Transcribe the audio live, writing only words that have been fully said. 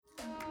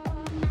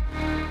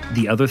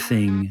The other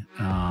thing,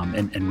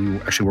 and we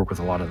actually work with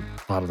a lot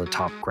of the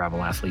top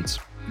gravel athletes,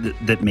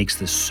 that makes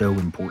this so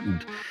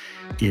important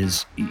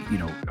is,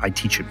 I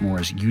teach it more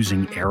as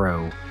using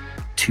aero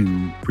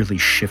to really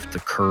shift the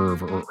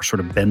curve or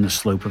sort of bend the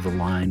slope of the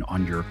line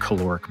on your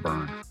caloric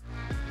burn,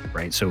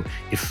 right? So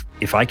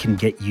if I can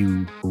get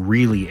you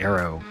really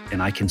aero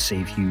and I can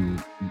save you,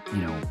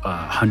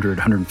 100,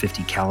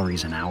 150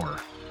 calories an hour,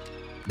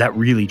 that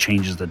really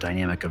changes the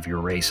dynamic of your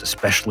race,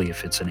 especially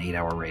if it's an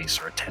 8-hour race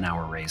or a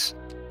 10-hour race.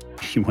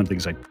 One of the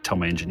things I tell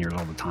my engineers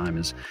all the time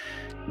is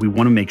we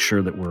want to make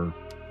sure that we're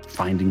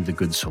finding the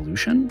good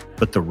solution,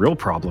 but the real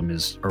problem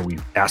is, are we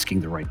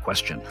asking the right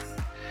question,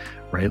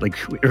 right? Like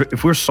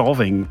if we're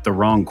solving the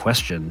wrong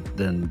question,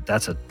 then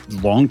that's a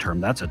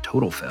long-term, that's a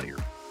total failure.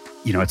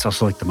 It's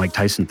also like the Mike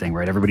Tyson thing,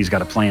 right? Everybody's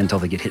got a plan until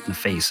they get hit in the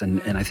face. And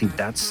I think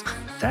that's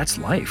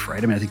life,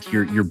 right? I mean, I think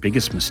your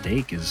biggest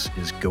mistake is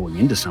going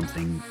into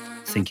something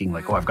thinking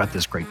like, oh, I've got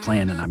this great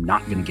plan and I'm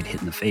not going to get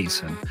hit in the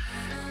face. And,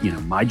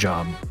 my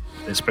job,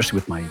 especially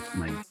with my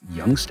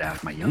young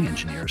staff, my young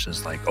engineers,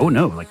 is like, oh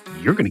no, like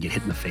you're going to get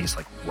hit in the face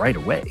like right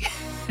away,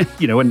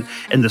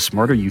 and the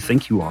smarter you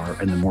think you are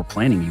and the more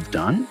planning you've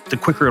done, the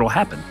quicker it'll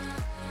happen.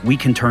 We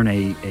can turn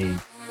a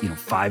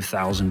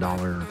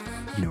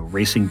 $5,000,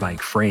 racing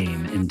bike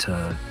frame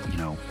into,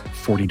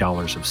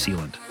 $40 of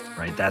sealant,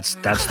 right? That's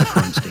the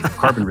current state of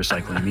carbon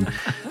recycling. I mean,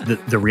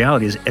 the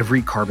reality is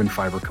every carbon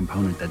fiber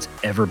component that's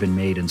ever been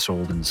made and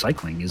sold in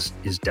cycling is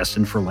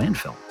destined for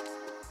landfill.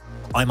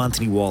 I'm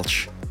Anthony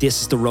Walsh.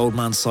 This is the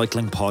Roadman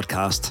Cycling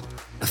Podcast,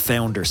 a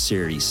founder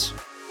series,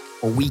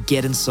 where we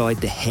get inside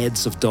the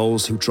heads of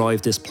those who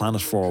drive this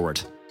planet forward.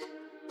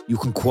 You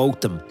can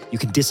quote them, you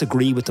can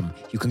disagree with them,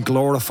 you can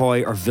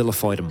glorify or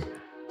vilify them.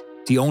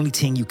 The only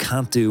thing you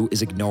can't do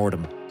is ignore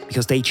them,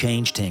 because they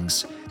change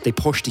things. They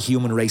push the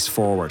human race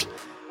forward.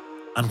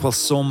 And while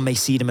some may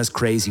see them as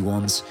crazy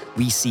ones,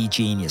 we see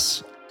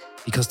genius.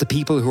 Because the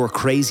people who are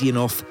crazy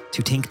enough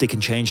to think they can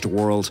change the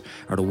world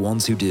are the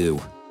ones who do.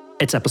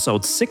 It's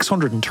episode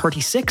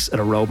 636 of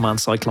the Roadman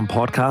Cycling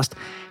Podcast.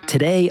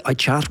 Today, I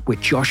chat with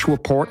Joshua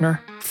Poertner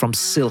from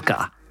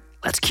Silca.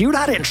 Let's cue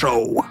that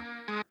intro.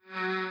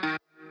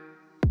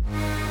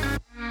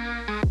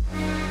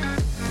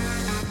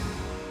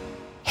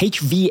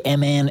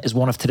 HVMN is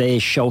one of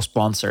today's show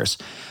sponsors.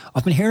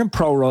 I've been hearing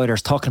pro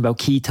riders talking about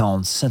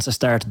ketones since I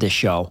started this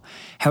show.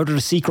 How they're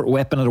the secret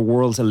weapon of the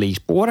world's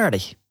elite. But what are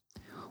they?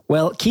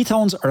 Well,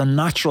 ketones are a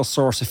natural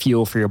source of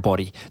fuel for your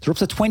body. They're up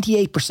to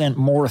 28%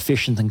 more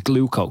efficient than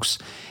glucose,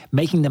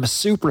 making them a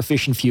super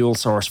efficient fuel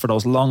source for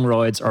those long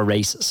rides or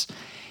races.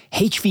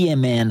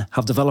 HVMN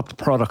have developed a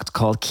product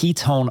called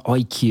Ketone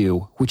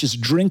IQ, which is a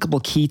drinkable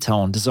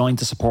ketone designed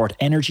to support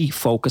energy,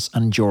 focus,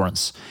 and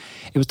endurance.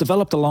 It was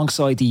developed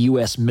alongside the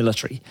US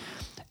military.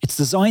 It's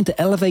designed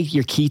to elevate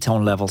your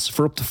ketone levels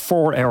for up to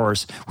 4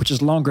 hours, which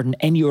is longer than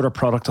any other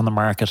product on the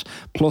market.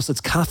 Plus, it's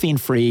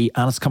caffeine-free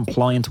and it's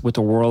compliant with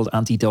the World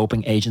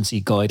Anti-Doping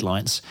Agency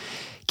guidelines.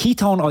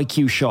 Ketone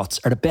IQ shots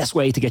are the best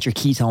way to get your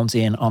ketones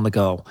in on the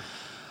go.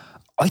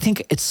 I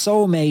think it's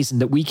so amazing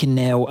that we can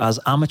now, as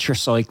amateur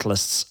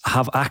cyclists,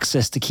 have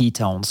access to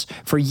ketones.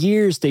 For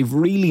years, they've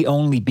really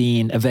only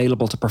been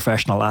available to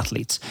professional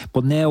athletes,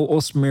 but now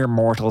us mere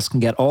mortals can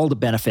get all the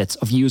benefits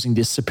of using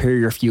this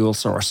superior fuel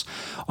source.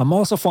 I'm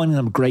also finding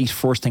them great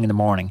first thing in the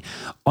morning.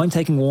 I'm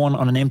taking one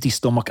on an empty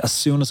stomach as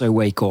soon as I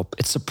wake up.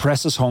 It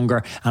suppresses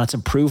hunger and it's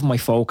improved my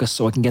focus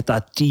so I can get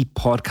that deep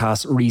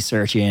podcast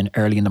research in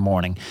early in the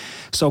morning.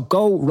 So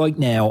go right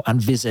now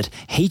and visit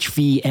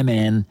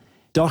hvmn.com/Roadman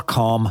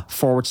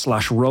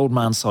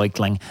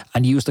Cycling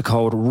and use the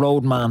code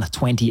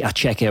ROADMAN20 at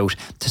checkout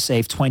to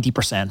save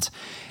 20%.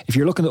 If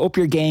you're looking to up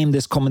your game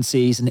this coming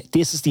season,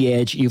 this is the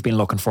edge you've been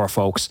looking for,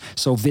 folks.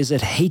 So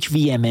visit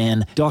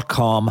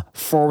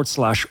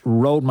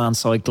hvmn.com/Roadman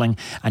Cycling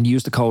and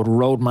use the code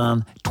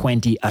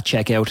ROADMAN20 at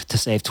checkout to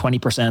save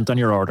 20% on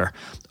your order.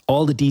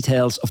 All the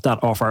details of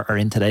that offer are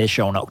in today's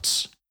show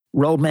notes.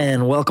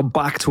 Roadman, welcome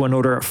back to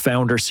another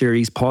Founder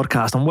Series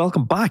podcast and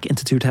welcome back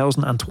into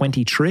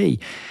 2023.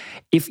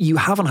 If you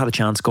haven't had a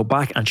chance, go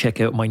back and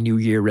check out my New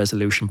Year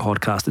Resolution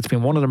podcast. It's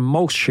been one of the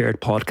most shared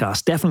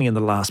podcasts, definitely in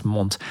the last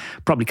month,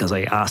 probably because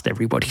I asked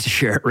everybody to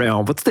share it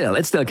around, but still,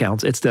 it still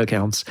counts. It still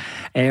counts.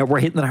 We're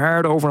hitting it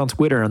hard over on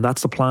Twitter, and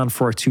that's the plan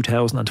for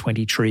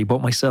 2023.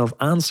 Both myself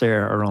and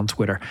Sarah are on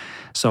Twitter.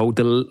 So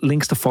the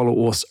links to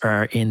follow us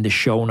are in the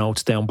show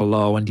notes down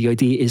below. And the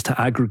idea is to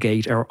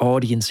aggregate our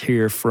audience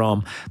here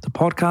from the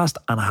podcast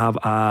and have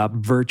a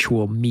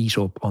virtual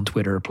meetup on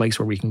Twitter, a place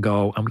where we can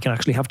go and we can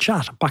actually have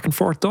chat, back and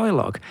forth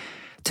dialogue.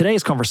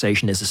 Today's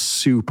conversation is a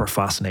super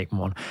fascinating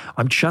one.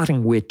 I'm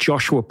chatting with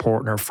Joshua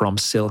Poertner from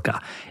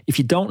Silca. If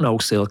you don't know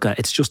Silca,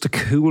 it's just the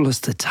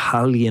coolest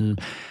Italian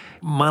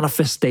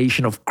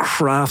manifestation of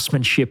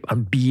craftsmanship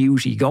and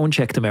beauty. Go and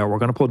check them out. We're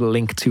going to put a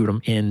link to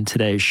them in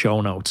today's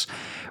show notes.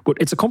 But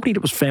it's a company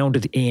that was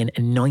founded in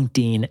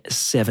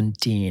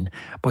 1917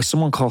 by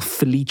someone called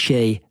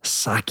Felice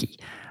Sacchi.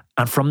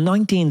 And from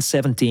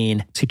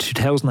 1917 to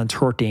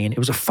 2013, it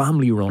was a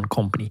family-run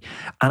company.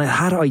 And it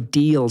had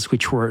ideals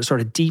which were sort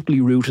of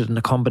deeply rooted in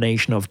a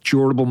combination of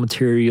durable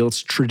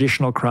materials,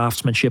 traditional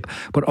craftsmanship,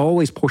 but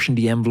always pushing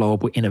the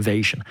envelope with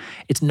innovation.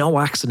 It's no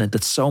accident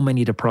that so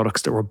many of the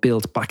products that were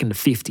built back in the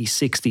 50s,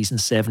 60s and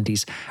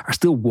 70s are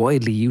still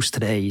widely used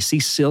today. You see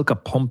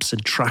Silca pumps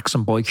and tracks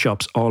and bike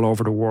shops all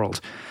over the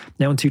world.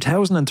 Now, in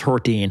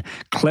 2013,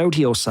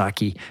 Claudio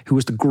Osaki, who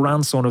was the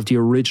grandson of the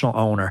original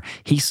owner,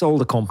 he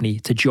sold the company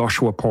to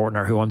Joshua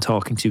Poertner, who I'm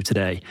talking to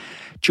today.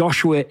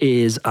 Joshua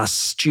is a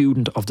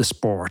student of the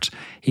sport.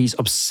 He's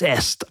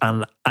obsessed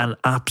and an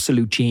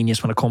absolute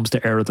genius when it comes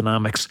to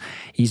aerodynamics.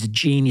 He's a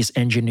genius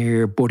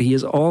engineer, but he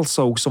is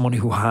also someone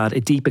who had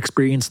a deep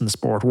experience in the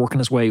sport, working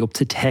his way up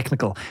to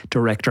technical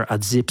director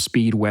at Zip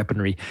Speed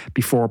Weaponry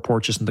before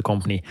purchasing the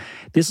company.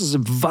 This is a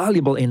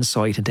valuable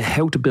insight into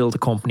how to build a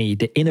company,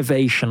 the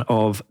innovation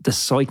of the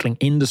cycling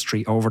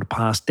industry over the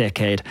past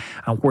decade,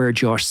 and where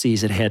Josh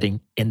sees it heading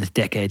in the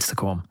decades to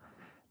come.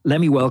 Let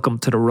me welcome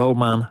to the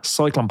Roadman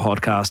Cycling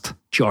Podcast,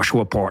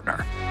 Joshua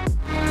Poertner.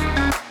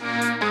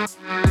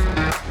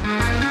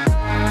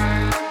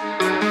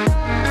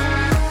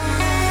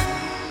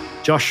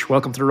 Josh,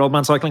 welcome to the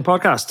Roadman Cycling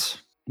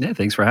Podcast. Yeah,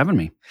 thanks for having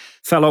me.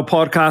 Fellow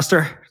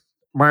podcaster,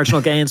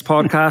 Marginal Gains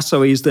podcast,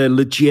 so he's the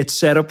legit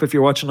setup if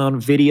you're watching on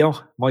video,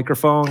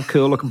 microphone,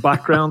 cool looking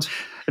background.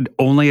 And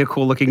only a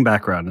cool looking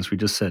background, as we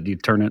just said. You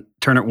turn it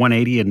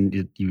 180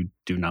 and you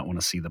do not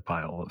want to see the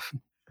pile of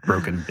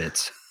broken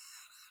bits.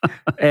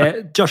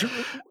 Josh,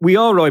 we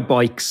all ride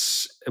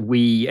bikes.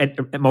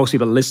 Most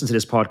people listen to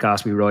this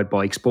podcast, we ride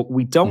bikes, but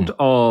we don't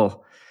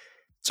all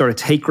sort of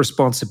take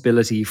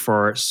responsibility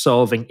for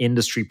solving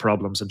industry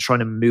problems and trying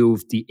to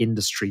move the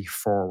industry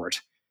forward.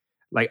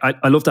 Like,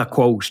 I love that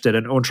quote that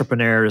an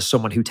entrepreneur is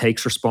someone who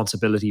takes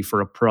responsibility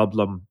for a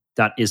problem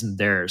that isn't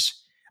theirs.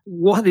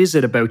 What is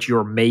it about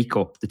your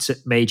makeup that's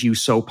made you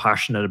so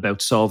passionate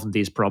about solving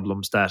these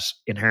problems that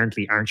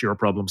inherently aren't your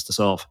problems to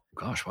solve?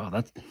 Gosh, wow,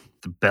 that's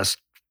the best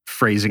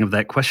phrasing of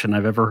that question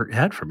I've ever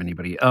had from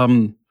anybody.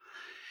 I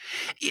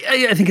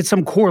think at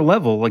some core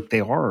level, like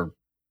they are,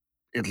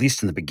 at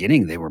least in the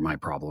beginning, they were my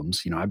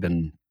problems. I've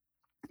been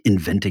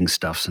inventing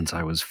stuff since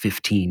I was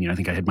 15. I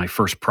think I had my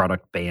first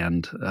product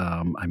band.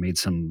 I made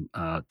some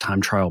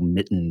time trial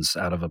mittens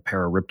out of a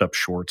pair of ripped up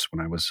shorts when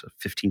I was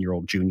a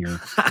 15-year-old junior.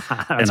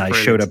 And I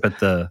showed up at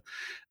the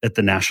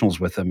nationals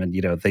with them, and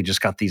they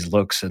just got these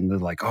looks, and they're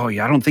like, "Oh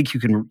yeah, I don't think you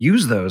can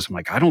use those." I'm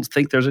like, "I don't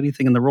think there's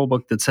anything in the rule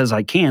book that says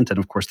I can't." And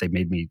of course, they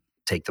made me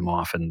take them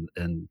off, and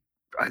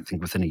I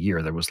think within a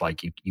year there was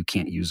like, you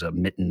can't use a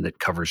mitten that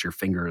covers your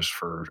fingers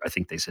for, I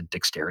think they said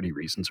dexterity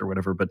reasons or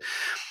whatever. But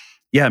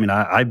yeah, I mean,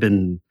 I've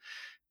been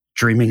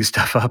dreaming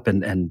stuff up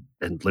and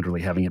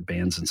literally having it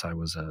banned since I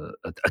was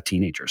a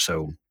teenager.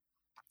 So,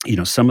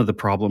 some of the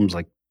problems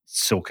like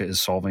Silca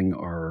is solving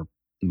are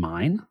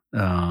mine,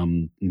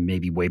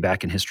 maybe way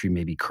back in history,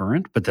 maybe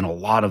current, but then a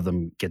lot of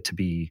them get to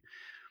be,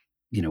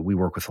 we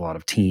work with a lot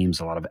of teams,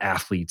 a lot of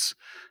athletes,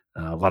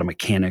 a lot of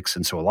mechanics.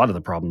 And so a lot of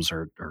the problems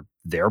are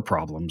their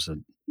problems.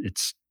 And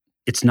it's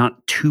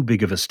not too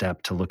big of a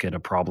step to look at a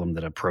problem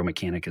that a pro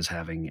mechanic is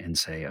having and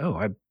say,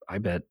 oh, I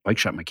bet bike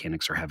shop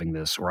mechanics are having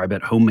this, or I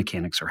bet home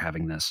mechanics are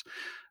having this.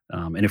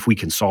 And if we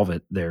can solve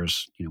it,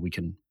 we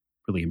can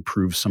really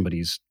improve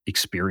somebody's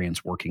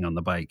experience working on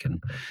the bike.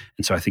 And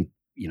so I think,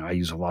 I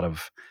use a lot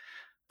of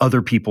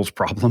other people's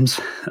problems,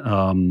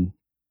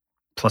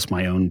 plus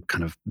my own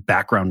kind of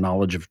background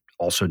knowledge of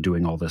also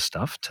doing all this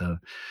stuff to,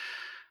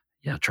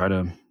 try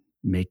to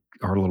make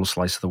our little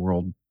slice of the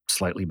world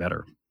slightly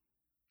better.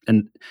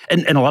 And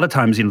a lot of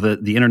times,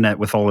 the internet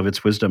with all of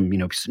its wisdom,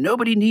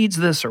 nobody needs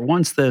this or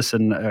wants this.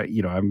 And,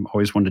 I'm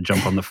always one to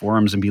jump on the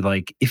forums and be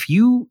like, if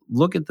you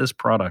look at this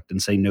product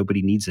and say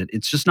nobody needs it,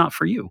 it's just not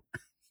for you.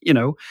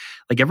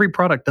 Like every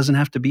product doesn't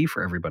have to be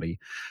for everybody.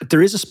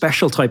 There is a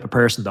special type of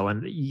person though.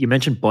 And you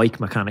mentioned bike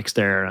mechanics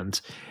there, and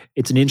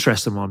it's an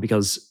interesting one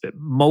because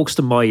most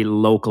of my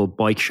local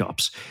bike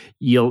shops,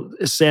 you'll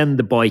send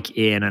the bike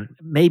in and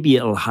maybe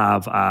it'll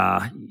have,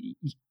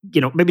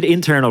 maybe the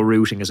internal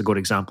routing is a good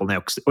example now,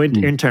 because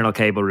internal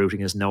cable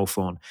routing is no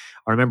fun.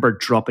 I remember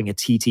dropping a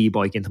TT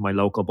bike into my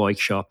local bike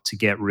shop to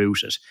get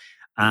routed.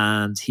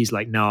 And he's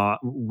like, no,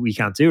 we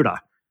can't do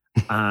that.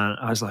 And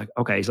I was like,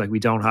 okay. He's like, we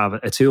don't have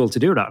a tool to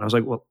do that. And I was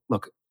like, well,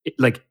 look,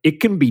 it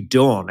can be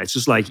done. It's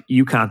just like,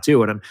 you can't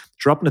do it. I'm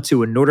dropping it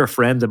to another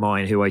friend of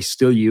mine who I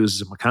still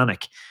use as a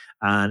mechanic.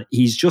 And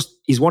he's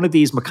one of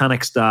these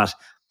mechanics that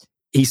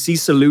he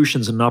sees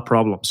solutions and not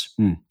problems.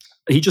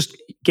 He just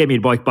gave me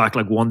the bike back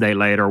like one day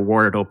later,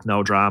 wired up,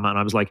 no drama. And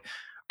I was like,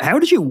 how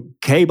did you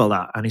cable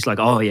that? And he's like,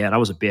 oh yeah, that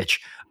was a bitch.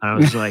 And I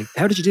was like,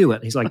 how did you do it?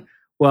 And he's like,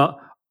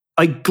 well,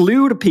 I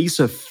glued a piece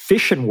of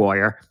fishing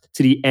wire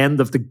to the end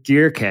of the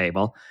gear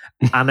cable,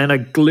 and then I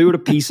glued a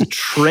piece of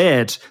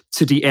thread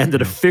to the end of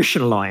the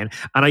fishing line,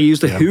 and I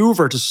used a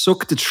hoover to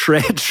suck the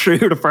thread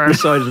through the far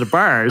side of the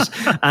bars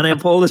and then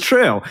pull it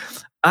through.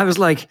 I was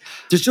like,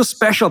 there's just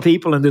special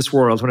people in this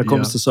world when it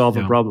comes to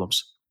solving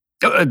problems.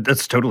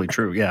 That's totally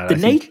true. Yeah.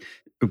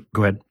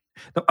 Go ahead.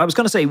 I was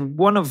going to say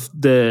one of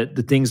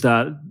the things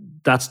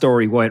that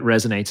story, why it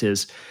resonates,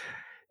 is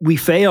we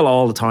fail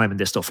all the time in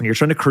this stuff. When you're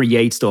trying to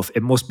create stuff,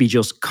 it must be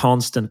just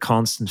constant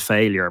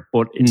failure.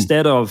 But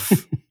instead of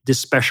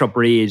this special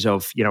breed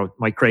of,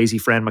 my crazy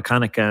friend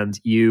mechanic and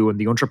you and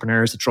the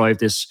entrepreneurs that drive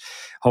this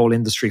whole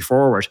industry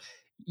forward,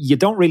 you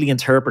don't really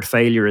interpret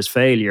failure as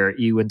failure.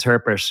 You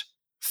interpret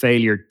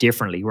failure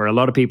differently, where a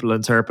lot of people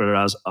interpret it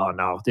as, oh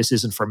no, this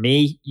isn't for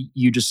me.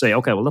 You just say,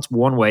 okay, well, that's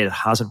one way that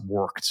hasn't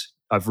worked.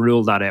 I've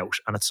ruled that out,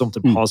 and it's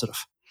something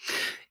positive.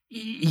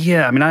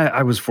 Yeah, I mean,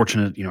 I was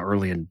fortunate,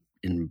 early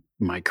in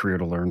my career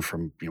to learn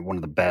from one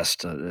of the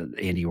best,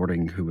 Andy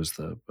Ording, who was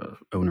the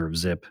owner of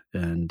Zip,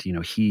 and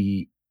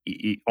he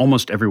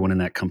almost everyone in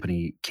that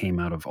company came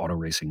out of auto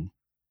racing,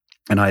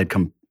 and I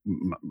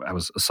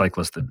was a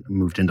cyclist that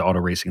moved into auto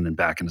racing and then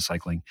back into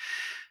cycling.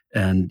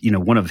 And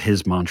one of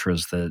his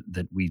mantras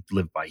that we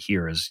live by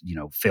here is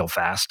fail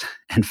fast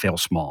and fail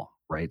small,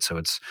 right? So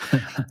it's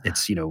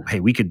hey,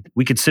 we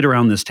could sit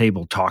around this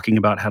table talking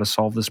about how to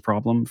solve this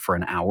problem for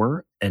an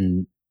hour,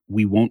 and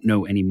we won't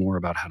know any more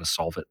about how to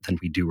solve it than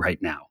we do right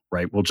now,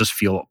 right? We'll just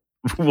feel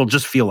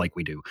like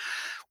we do.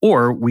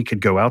 Or we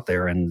could go out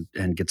there and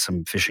get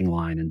some fishing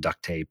line and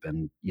duct tape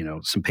and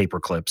some paper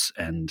clips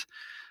and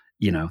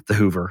the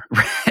Hoover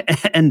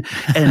and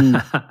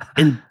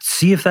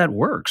see if that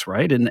works,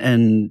 right?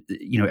 And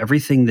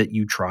everything that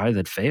you try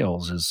that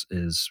fails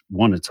is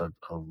one, it's a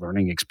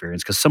learning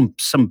experience, because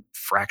some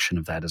fraction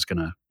of that is going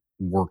to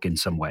work in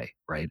some way,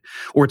 right?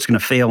 Or it's going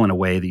to fail in a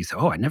way that you say,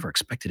 oh, I never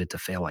expected it to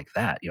fail like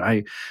that.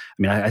 I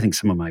think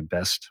some of my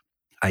best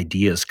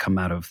ideas come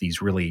out of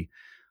these really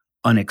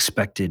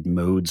unexpected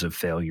modes of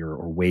failure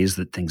or ways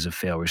that things have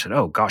failed. We said,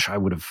 oh gosh, I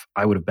would have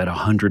bet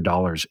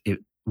 $100 it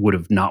would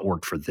have not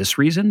worked for this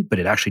reason, but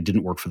it actually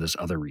didn't work for this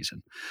other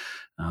reason.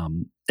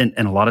 And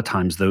a lot of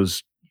times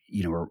those,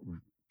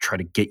 try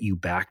to get you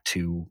back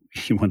to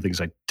one of the things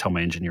I tell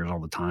my engineers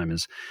all the time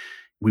is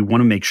we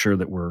want to make sure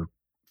that we're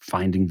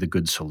finding the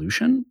good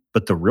solution,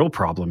 but the real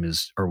problem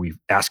is, are we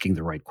asking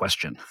the right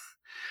question?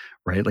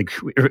 Right? Like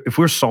if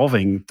we're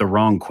solving the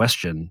wrong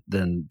question,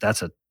 then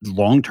that's a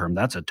long-term,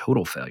 that's a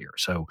total failure.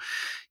 So,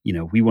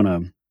 we want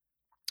to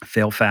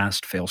fail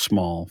fast, fail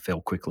small,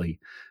 fail quickly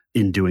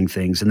in doing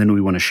things. And then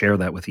we want to share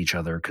that with each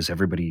other, because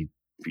everybody,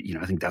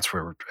 I think that's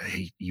where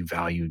you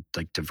value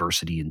like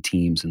diversity in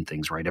teams and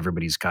things, right?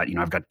 Everybody's got,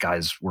 I've got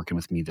guys working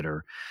with me that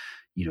are,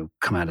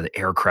 come out of the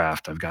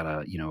aircraft. I've got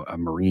a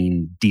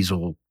Marine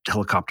diesel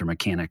helicopter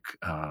mechanic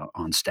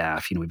on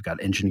staff. We've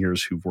got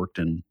engineers who've worked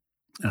in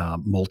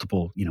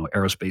multiple,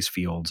 aerospace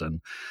fields,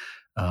 and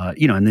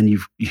and then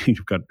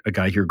you've got a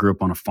guy here who grew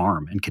up on a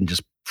farm and can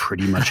just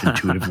pretty much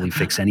intuitively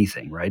fix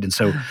anything, right? And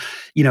so,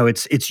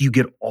 it's you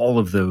get all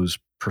of those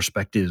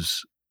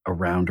perspectives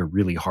around a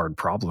really hard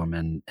problem,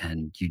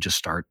 and you just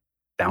start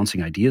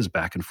bouncing ideas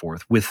back and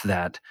forth with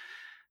that.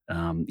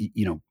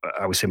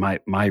 I would say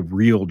my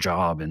real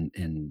job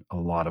in a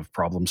lot of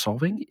problem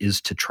solving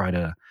is to try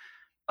to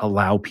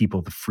allow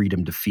people the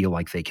freedom to feel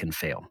like they can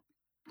fail,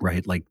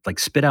 right? Like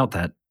spit out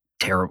that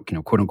terrible,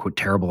 quote unquote,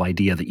 terrible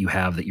idea that you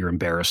have that you're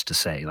embarrassed to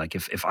say. Like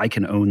if I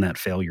can own that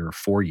failure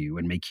for you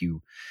and make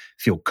you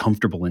feel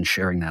comfortable in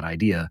sharing that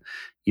idea,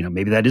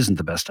 maybe that isn't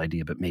the best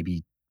idea, but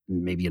maybe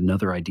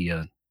another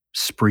idea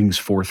springs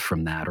forth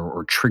from that,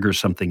 or triggers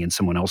something in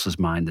someone else's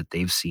mind that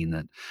they've seen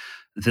that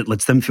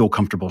lets them feel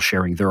comfortable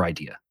sharing their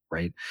idea,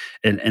 right?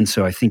 And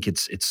so I think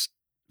it's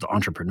the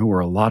entrepreneur,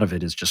 a lot of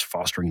it is just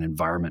fostering an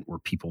environment where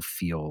people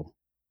feel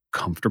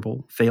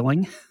comfortable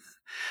failing.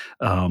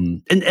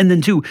 And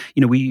then too,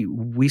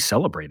 we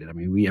celebrate it. I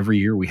mean, every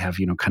year we have,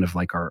 kind of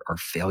like our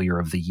failure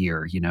of the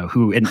year,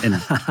 who, and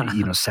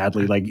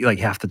sadly, like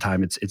half the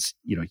time it's,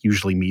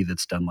 usually me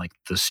that's done like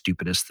the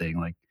stupidest thing.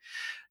 Like,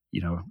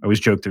 I always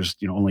joke there's,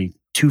 only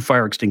 2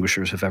 fire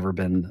extinguishers have ever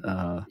been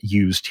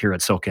used here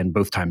at Silca, and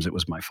both times it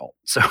was my fault.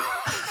 So,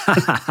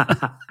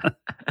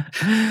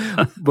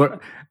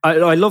 but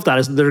I love that.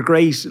 Isn't there a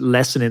great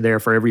lesson in there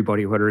for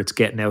everybody, whether it's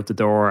getting out the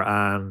door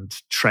and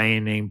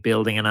training,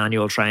 building an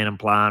annual training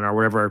plan, or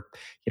whatever,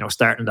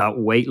 starting that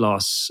weight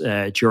loss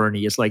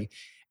journey? It's like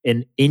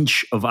an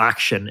inch of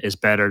action is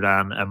better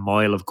than a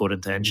mile of good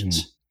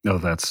intentions. No,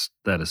 that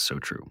is so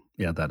true.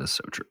 Yeah, that is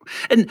so true.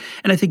 And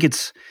I think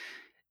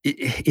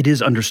it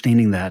is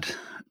understanding that,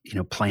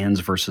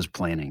 plans versus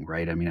planning,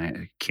 right? I mean, I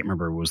can't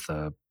remember, it was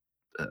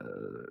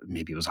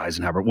maybe it was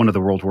Eisenhower, one of the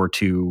World War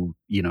II,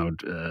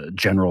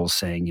 generals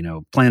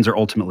saying, plans are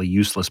ultimately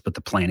useless, but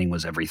the planning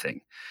was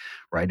everything,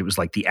 right? It was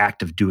like the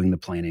act of doing the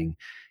planning,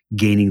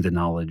 gaining the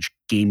knowledge,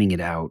 gaming it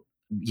out,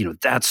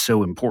 that's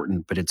so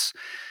important, but it's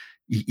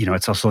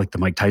also like the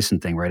Mike Tyson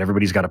thing, right?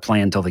 Everybody's got a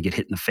plan until they get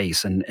hit in the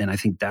face. And I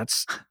think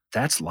that's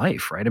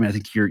life, right? I mean, I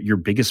think your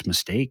biggest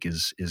mistake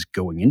is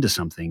going into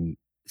something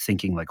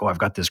thinking like, oh, I've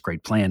got this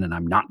great plan and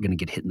I'm not going to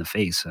get hit in the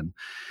face. And,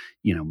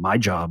 my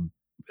job,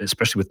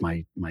 especially with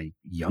my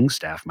young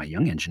staff, my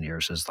young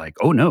engineers, is like,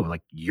 oh no,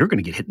 like you're going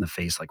to get hit in the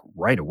face like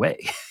right away.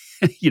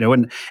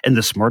 And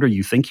the smarter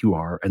you think you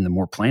are and the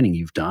more planning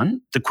you've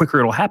done, the quicker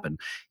it'll happen.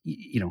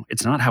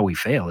 It's not how we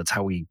fail. It's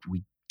how we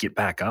get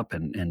back up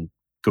and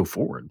go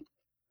forward.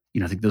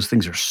 I think those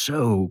things are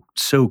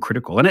so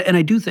critical. And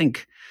I do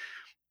think,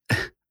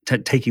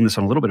 taking this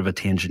on a little bit of a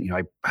tangent,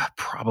 I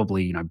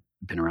probably, I've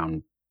been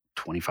around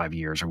 25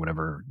 years or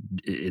whatever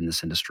in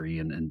this industry,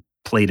 and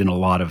played in a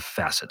lot of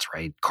facets,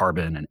 right?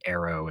 Carbon and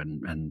aero,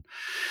 and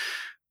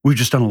we've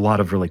just done a lot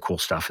of really cool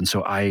stuff. And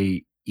so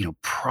I,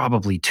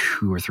 probably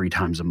 2 or 3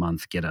 times a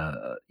month get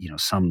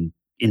some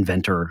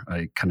inventor.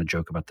 I kind of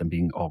joke about them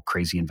being all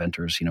crazy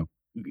inventors,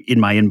 in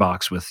my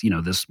inbox with,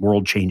 this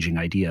world-changing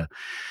idea.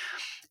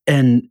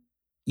 And,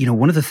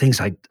 one of the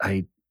things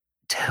I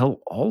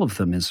tell all of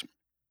them is,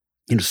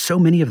 so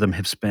many of them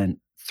have spent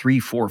 3,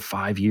 4,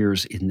 5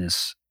 years in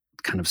this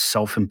kind of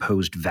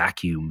self-imposed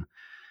vacuum,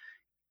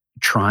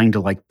 trying to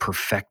like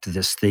perfect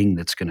this thing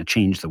that's going to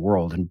change the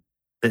world. And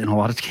in a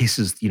lot of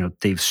cases,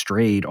 they've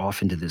strayed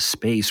off into this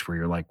space where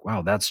you're like,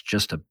 wow, that's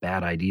just a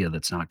bad idea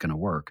that's not going to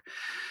work.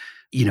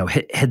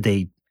 Had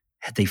they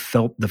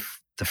felt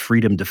the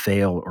freedom to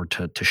fail, or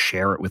to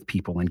share it with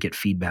people and get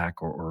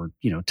feedback, or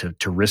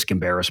to risk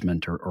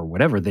embarrassment, or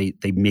whatever, they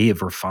may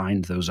have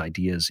refined those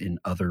ideas in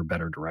other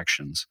better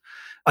directions.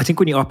 I think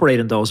when you operate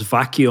in those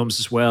vacuums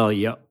as well,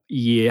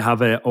 you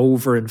have an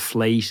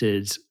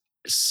overinflated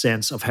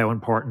sense of how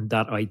important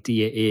that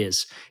idea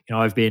is.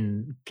 I've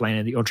been playing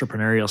in the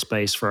entrepreneurial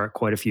space for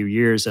quite a few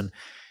years, and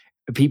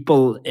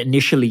people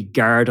initially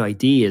guard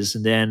ideas,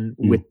 and then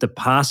with the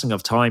passing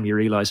of time, you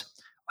realize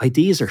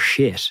ideas are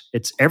shit.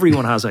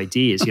 Everyone has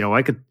ideas.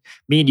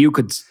 Me and you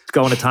could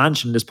go on a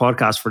tangent in this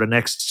podcast for the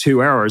next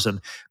 2 hours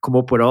and come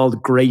up with all the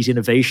great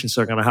innovations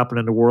that are going to happen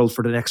in the world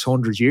for the next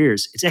 100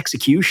 years. It's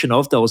execution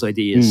of those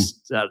ideas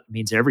that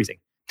means everything.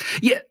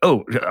 Yeah.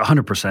 Oh,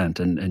 100%.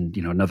 And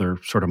another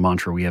sort of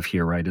mantra we have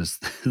here, right, is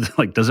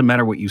like, doesn't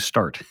matter what you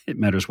start, it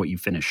matters what you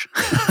finish.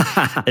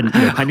 And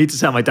I need to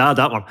tell my dad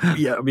that one.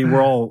 Yeah. I mean,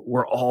 we're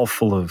all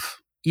full of,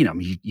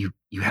 you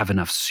have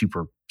enough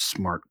super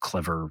smart,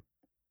 clever,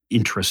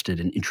 interested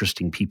and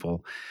interesting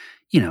people.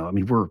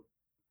 We're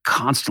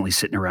constantly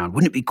sitting around.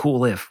 Wouldn't it be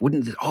cool if?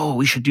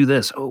 We should do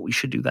this. Oh, we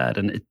should do that.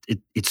 And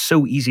it's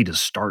so easy to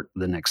start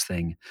the next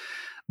thing,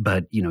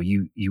 but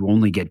you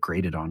only get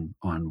graded on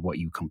what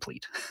you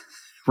complete,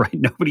 right?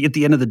 Nobody, at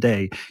the end of the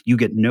day, you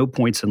get no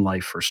points in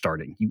life for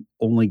starting. You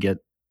only get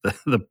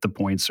the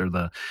points, or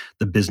the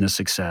business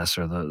success,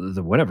 or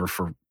the whatever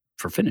for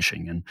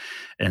finishing.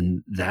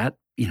 And that,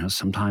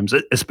 sometimes,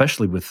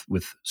 especially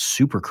with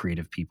super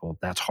creative people,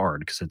 that's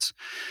hard, because it's,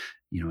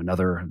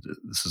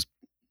 this is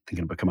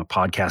thinking to become a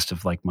podcast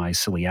of like my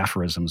silly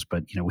aphorisms,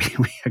 but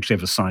we actually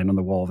have a sign on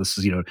the wall. This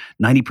is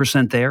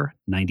 90% there,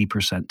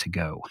 90% to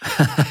go.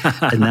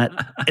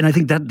 and I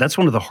think that's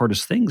one of the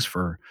hardest things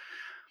for,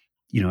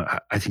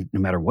 I think no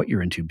matter what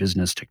you're into,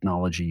 business,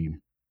 technology,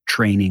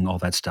 training, all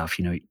that stuff,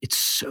 it's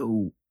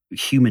so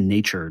human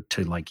nature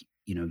to like,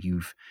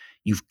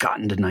 you've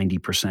gotten to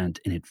 90%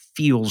 and it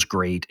feels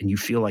great and you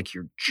feel like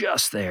you're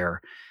just there.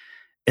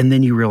 And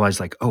then you realize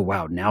like, oh,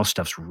 wow, now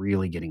stuff's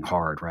really getting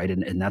hard, right?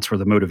 And that's where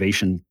the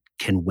motivation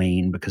can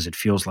wane, because it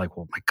feels like,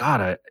 well, my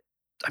God,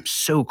 I'm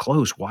so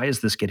close. Why is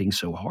this getting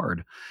so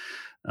hard?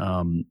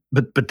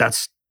 But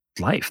that's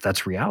life.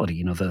 That's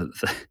reality.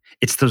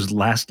 It's those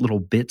last little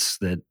bits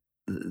that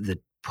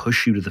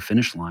push you to the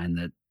finish line,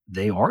 that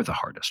they are the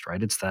hardest,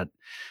 right? It's that,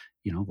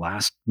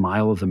 last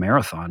mile of the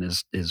marathon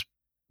is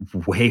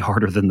way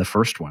harder than the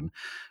first one.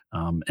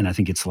 And I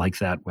think it's like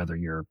that, whether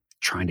you're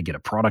trying to get a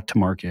product to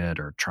market,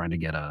 or trying to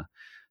get an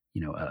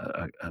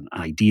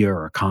idea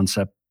or a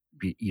concept,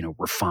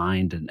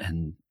 refined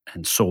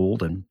and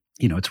sold. And,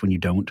 it's when you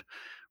don't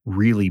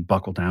really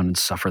buckle down and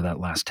suffer that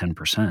last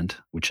 10%,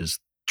 which is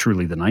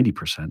truly the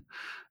 90%.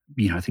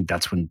 I think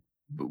that's when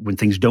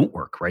things don't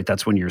work, right?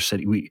 That's when you're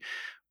sitting,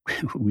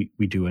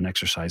 we do an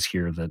exercise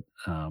here that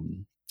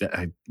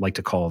I like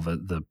to call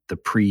the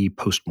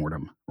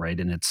pre-postmortem, right?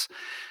 And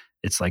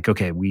it's like,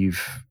 okay,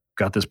 we've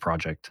got this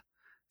project,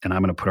 and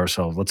I'm going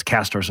to let's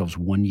cast ourselves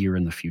 1 year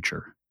in the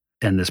future.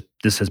 And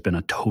this has been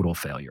a total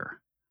failure.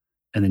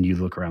 And then you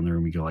look around the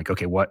room and you're like,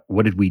 okay, what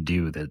did we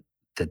do that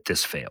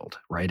this failed,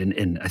 right?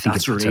 And I think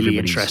that's really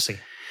interesting.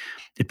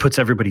 It puts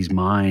everybody's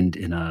mind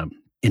in an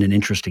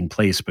interesting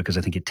place, because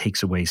I think it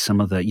takes away some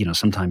of the,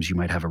 sometimes you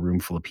might have a room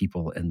full of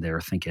people and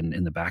they're thinking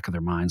in the back of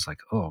their minds like,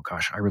 oh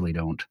gosh, I really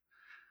don't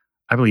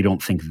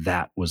think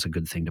that was a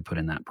good thing to put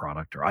in that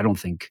product, or I don't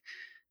think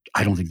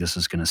this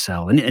is going to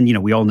sell.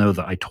 And we all know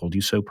the I told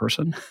you so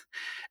person.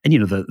 And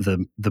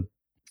the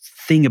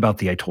thing about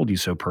the I told you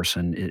so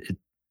person,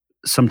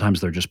 sometimes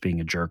they're just being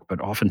a jerk,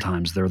 but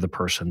oftentimes they're the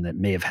person that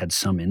may have had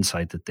some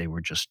insight that they were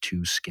just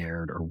too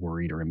scared or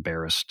worried or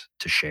embarrassed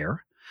to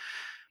share.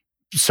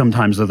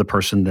 Sometimes they're the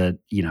person that,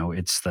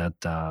 it's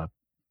that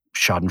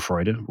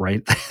Schadenfreude,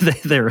 right?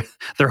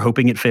 they're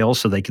hoping it fails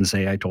so they can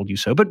say, I told you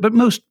so. But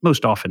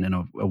most often in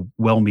a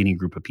well-meaning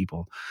group of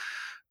people,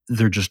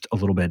 they're just a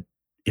little bit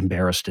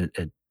embarrassed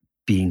at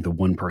being the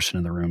one person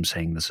in the room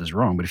saying this is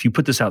wrong. But if you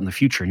put this out in the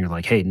future and you're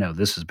like, hey, no,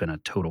 this has been a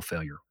total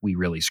failure. We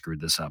really screwed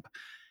this up.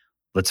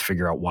 Let's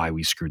figure out why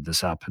we screwed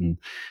this up. And,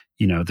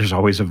 there's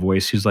always a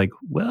voice who's like,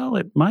 well,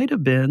 it might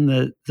have been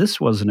that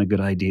this wasn't a good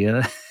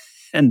idea.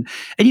 And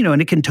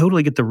it can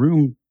totally get the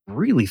room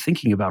really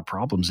thinking about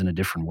problems in a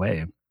different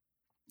way.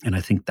 And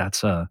I think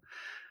that's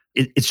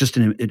it's just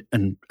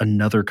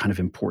another kind of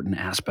important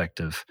aspect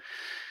of,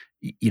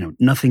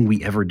 nothing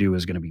we ever do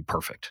is going to be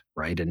perfect,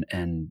 right?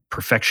 And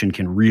perfection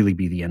can really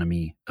be the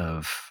enemy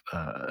of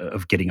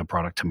getting a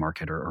product to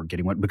market, or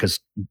getting one, because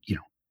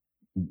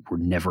we're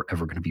never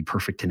ever going to be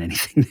perfect in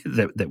anything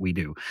that we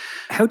do.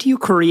 How do you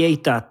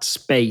create that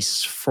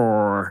space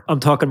for, I'm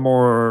talking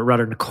more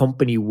rather than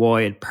company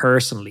wide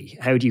personally,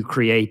 how do you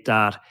create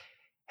that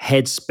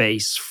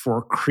headspace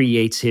for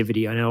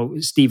creativity? I know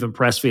Stephen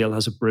Pressfield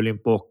has a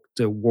brilliant book,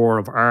 The War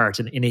of Art,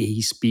 and in it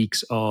he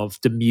speaks of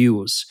the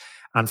muse.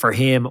 And for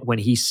him, when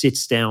he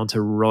sits down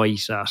to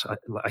write at,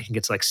 I think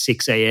it's like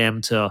 6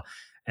 a.m. to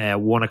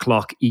 1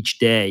 o'clock each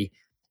day,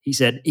 he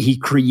said he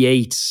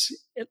creates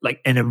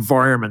like an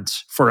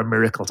environment for a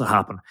miracle to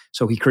happen.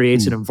 So he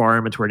creates an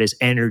environment where this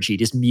energy,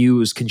 this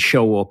muse can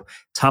show up,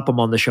 tap him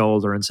on the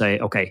shoulder and say,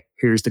 okay,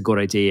 here's the good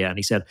idea. And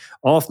he said,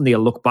 often they'll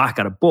look back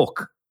at a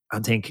book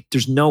and think,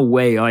 there's no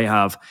way I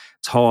have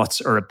thoughts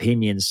or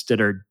opinions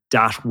that are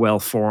that well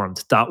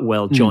formed, that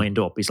well joined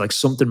up. He's like,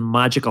 something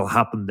magical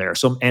happened there.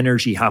 Some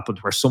energy happened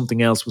where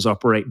something else was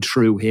operating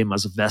through him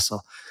as a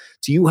vessel.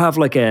 Do you have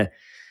like a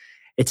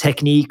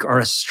technique or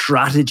a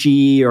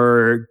strategy,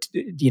 or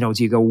do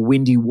you go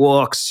windy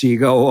walks? Do you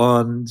go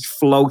on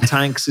float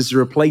tanks? Is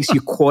there a place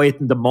you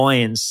quieten the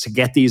minds to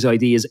get these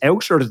ideas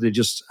out, or do they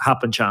just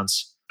happen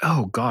chance?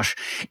 Oh gosh,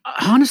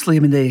 honestly,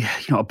 I mean,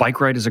 a bike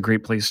ride is a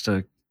great place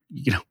to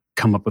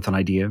come up with an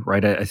idea,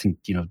 right? I think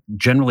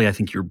generally, I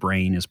think your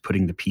brain is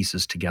putting the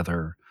pieces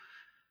together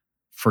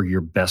for your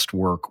best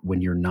work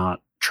when you're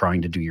not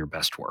trying to do your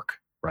best work,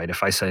 right?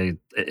 If I say,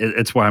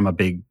 it's why I'm a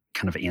big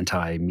kind of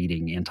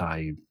anti-meeting,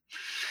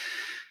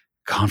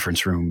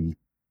 anti-conference room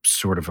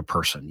sort of a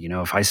person.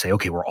 If I say,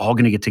 okay, we're all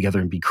going to get together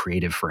and be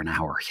creative for an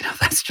hour,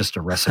 that's just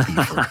a recipe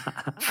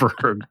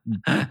for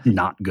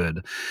not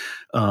good.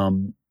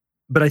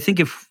 But I think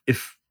if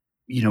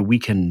we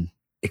can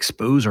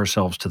expose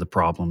ourselves to the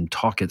problem,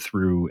 talk it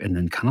through, and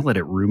then kind of let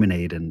it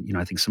ruminate. And,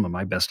 I think some of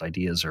my best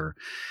ideas are,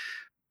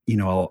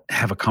 I'll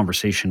have a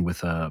conversation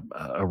with a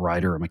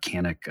rider, a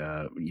mechanic,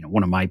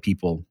 one of my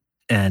people,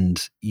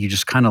 and you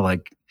just kind of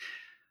like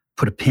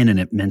put a pin in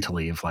it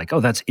mentally of like,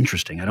 oh, that's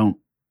interesting. I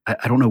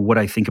don't know what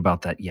I think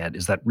about that yet.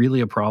 Is that really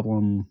a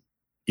problem?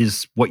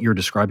 Is what you're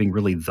describing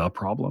really the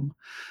problem?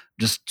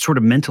 Just sort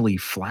of mentally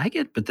flag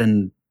it, but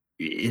then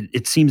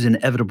it seems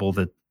inevitable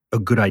that a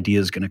good idea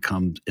is going to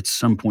come at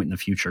some point in the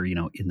future,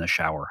 in the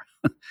shower,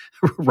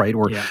 right?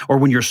 Or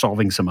when you're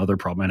solving some other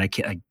problem. And I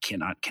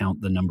cannot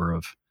count the number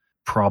of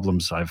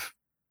problems I've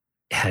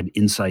had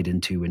insight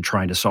into and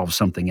trying to solve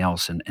something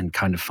else and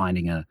kind of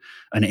finding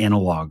an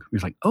analog.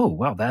 You're like, oh,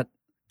 wow,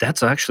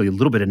 that's actually a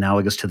little bit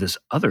analogous to this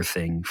other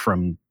thing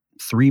from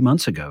 3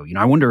 months ago.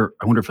 I wonder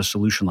if a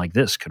solution like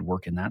this could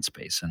work in that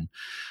space. And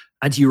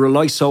do you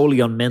rely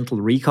solely on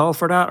mental recall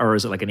for that? Or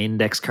is it like an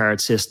index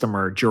card system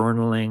or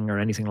journaling or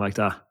anything like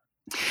that?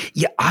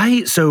 Yeah,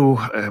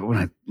 when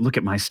I look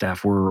at my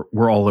staff,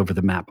 we're all over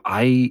the map.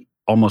 I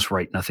almost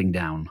write nothing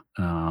down,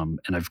 and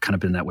I've kind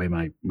of been that way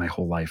my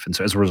whole life. And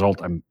so as a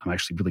result, I'm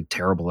actually really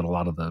terrible at a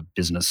lot of the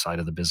business side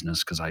of the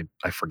business because I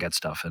forget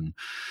stuff, and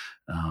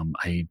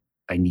I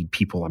need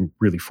people. I'm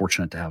really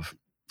fortunate to have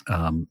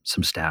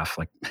some staff,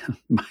 like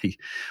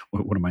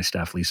one of my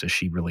staff, Lisa.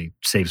 She really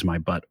saves my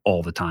butt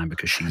all the time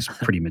because she's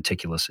pretty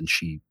meticulous and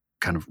she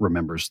kind of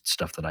remembers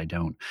stuff that I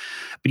don't.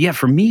 But yeah,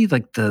 for me,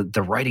 like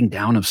the writing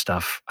down of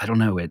stuff, I don't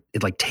know, it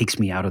like takes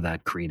me out of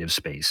that creative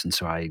space. And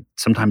so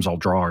sometimes I'll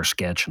draw or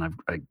sketch, and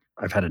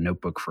I've had a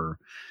notebook for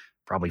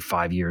probably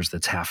 5 years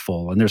that's half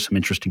full, and there's some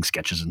interesting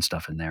sketches and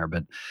stuff in there.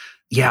 But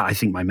yeah, I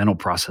think my mental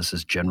process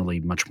is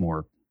generally much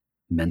more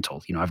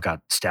mental. I've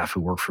got staff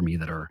who work for me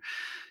that are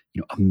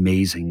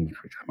amazing.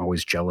 I'm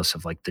always jealous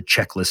of like the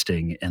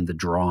checklisting and the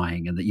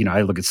drawing, and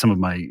I look at some of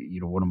my,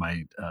 one of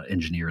my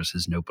engineers,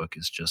 his notebook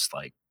is just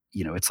like,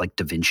 it's like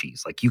Da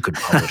Vinci's. Like you could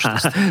publish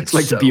this thing. It's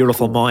like so the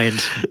beautiful cool.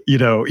 Mind.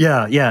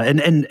 Yeah.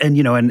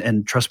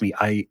 And trust me,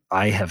 I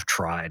have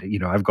tried.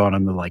 I've gone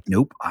on the like,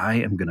 nope,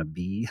 I am going to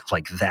be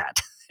like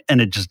that,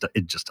 and it just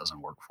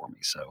doesn't work for me.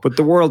 So, but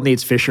the world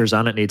needs fishers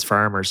and it needs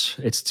farmers.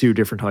 It's two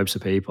different types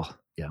of people.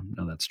 Yeah,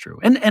 no, that's true.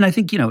 And I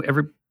think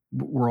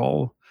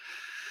we're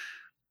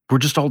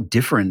just all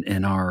different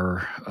in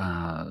our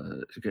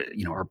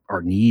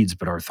our needs,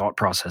 but our thought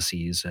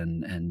processes,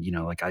 and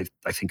like I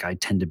think I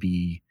tend to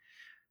be.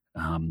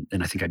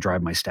 And I think I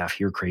drive my staff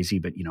here crazy,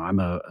 but I'm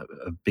a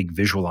big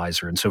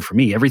visualizer, and so for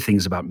me,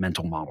 everything's about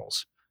mental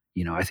models.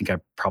 I think I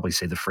probably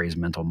say the phrase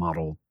 "mental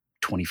model"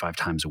 25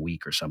 times a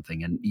week or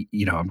something, and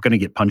I'm going to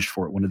get punched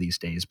for it one of these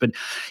days. But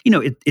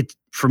it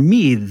for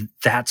me,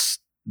 that's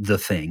the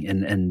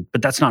thing,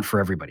 but that's not for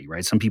everybody,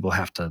 right? Some people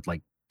have to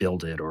like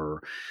build it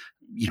or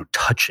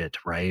touch it,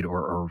 right,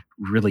 or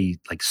really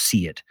like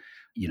see it.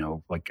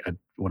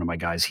 One of my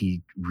guys,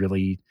 he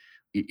really.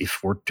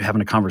 If we're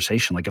having a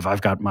conversation, like if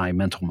I've got my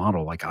mental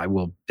model, like I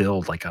will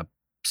build like a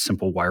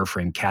simple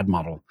wireframe CAD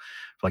model,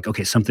 like,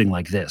 okay, something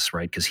like this,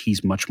 right? Because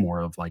he's much more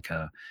of like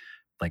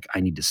Like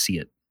I need to see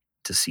it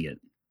to see it.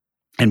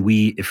 And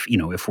I'm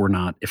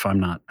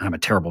a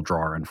terrible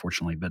drawer,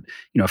 unfortunately, but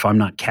if I'm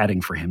not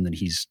catting for him, then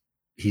he's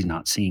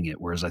not seeing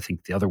it. Whereas I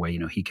think the other way,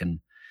 he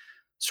can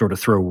sort of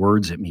throw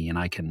words at me and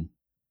I can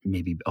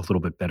maybe a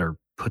little bit better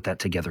put that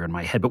together in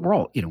my head. But we're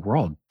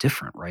all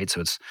different, right? So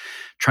it's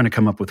trying to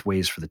come up with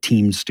ways for the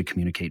teams to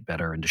communicate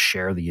better and to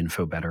share the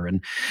info better.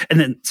 And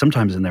then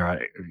sometimes in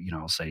there,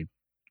 I'll say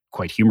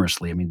quite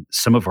humorously, I mean,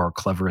 some of our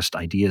cleverest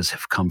ideas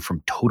have come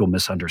from total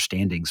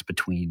misunderstandings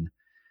between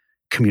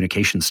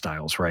communication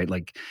styles, right?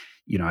 Like,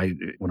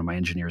 one of my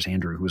engineers,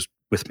 Andrew, who was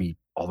with me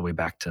all the way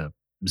back to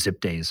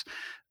Zip days,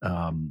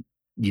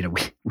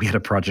 we had a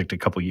project a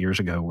couple years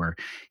ago where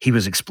he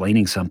was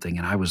explaining something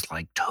and I was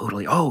like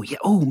totally, oh yeah,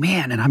 oh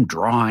man, and I'm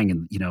drawing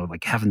and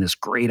like having this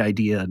great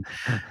idea and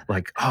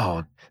like,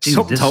 oh dude,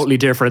 something totally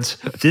different.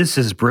 This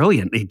is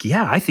brilliant. Like,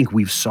 yeah, I think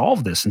we've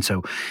solved this. And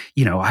so,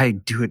 I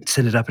do it,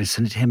 send it up and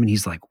send it to him and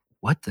he's like,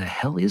 what the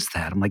hell is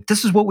that? I'm like,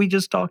 this is what we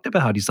just talked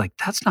about. He's like,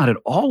 that's not at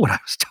all what I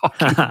was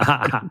talking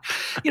about.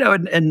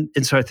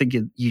 And so I think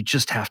you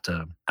just have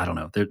to, I don't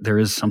know, there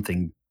is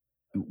something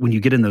when you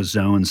get in those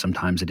zones,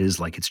 sometimes it is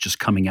like it's just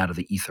coming out of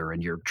the ether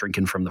and you're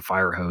drinking from the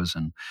fire hose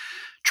and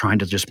trying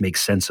to just make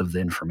sense of the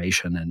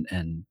information.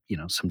 And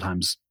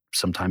sometimes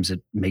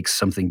it makes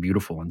something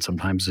beautiful and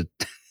sometimes it,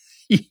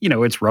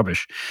 it's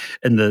rubbish.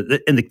 And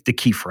the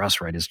key for us,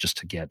 right, is just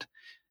to get,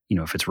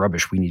 if it's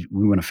rubbish, we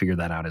want to figure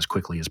that out as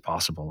quickly as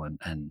possible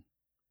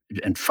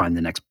and find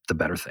the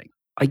better thing.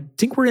 I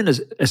think we're in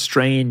a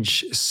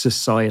strange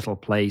societal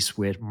place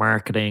with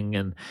marketing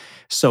and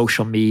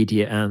social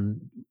media,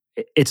 and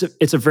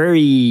it's a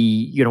very,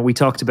 we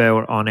talked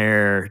about on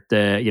air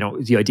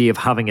the idea of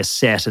having a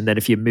set, and then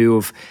if you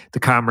move the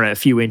camera a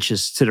few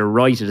inches to the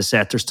right of the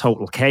set, there's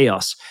total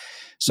chaos.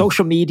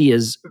 Social media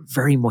is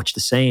very much the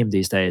same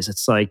these days.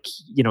 It's like,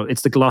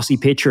 it's the glossy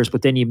pictures,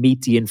 but then you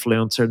meet the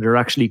influencer. They're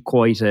actually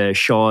quite a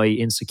shy,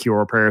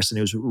 insecure person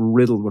who's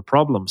riddled with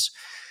problems.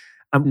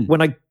 And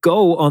when I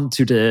go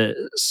onto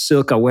the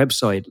Silca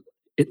website,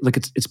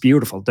 it's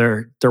beautiful.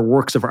 They're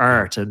works of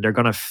art, and they're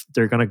gonna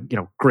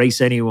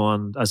grace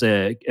anyone as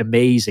a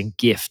amazing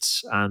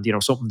gifts and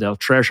something they'll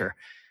treasure.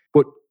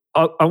 But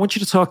I want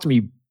you to talk to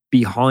me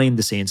behind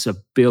the scenes of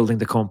building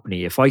the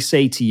company. If I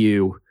say to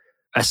you,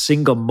 a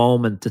single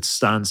moment that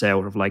stands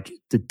out of like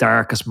the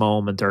darkest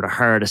moment or the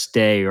hardest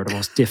day or the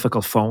most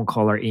difficult phone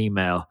call or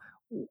email,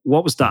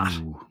 what was that?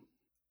 Ooh.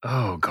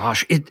 Oh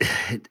gosh,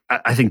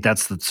 I think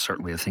that's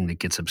certainly a thing that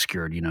gets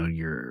obscured.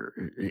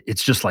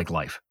 It's just like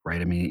life, right?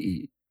 I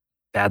mean,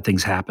 bad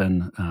things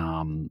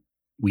happen.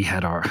 We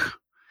had our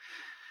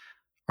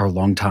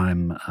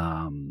longtime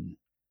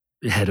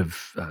head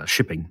of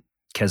shipping,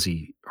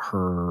 Kezi.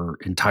 Her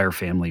entire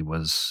family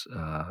was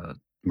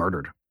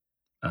murdered.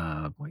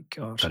 Oh my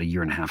God. About a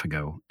year and a half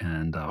ago,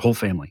 and whole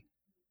family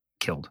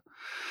killed.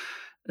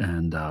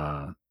 And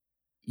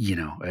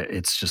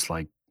it's just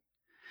like,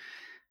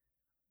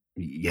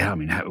 yeah, I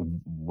mean,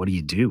 what do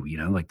you do?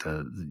 Like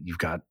you've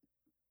got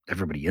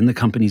everybody in the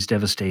company's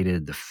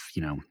devastated.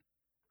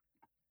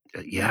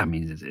 Yeah, I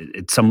mean,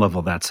 at some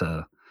level, that's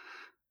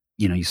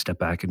you step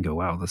back and go,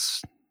 wow,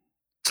 it's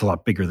a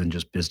lot bigger than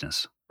just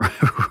business,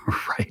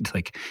 right?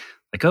 Like,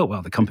 oh,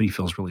 wow, the company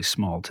feels really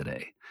small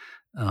today.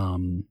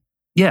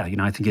 Yeah,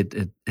 I think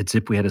at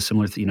Zip we had a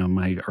similar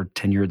thing. Our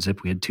tenure at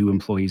Zip, we had 2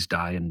 employees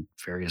die in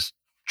various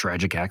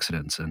tragic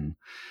accidents, and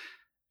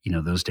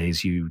those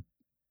days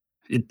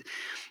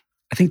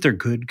I think they're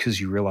good because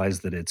you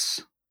realize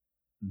that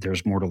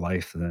there's more to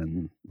life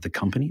than the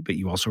company, but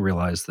you also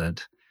realize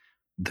that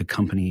the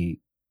company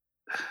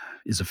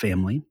is a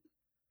family,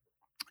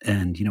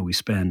 and we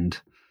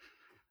spend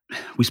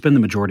the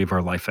majority of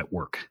our life at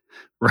work,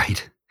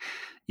 right?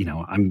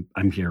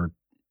 I'm here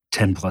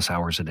 10 plus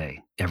hours a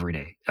day, every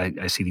day.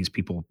 I see these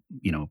people,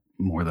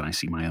 more than I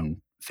see my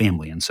own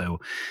family. And so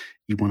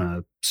you want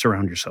to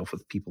surround yourself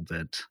with people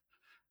that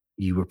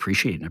you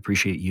appreciate and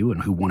appreciate you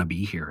and who want to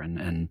be here.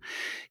 And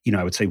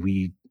I would say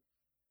we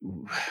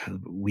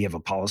have a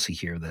policy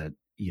here that,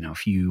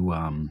 if you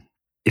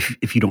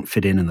don't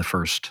fit in the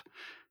first,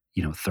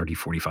 30,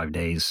 45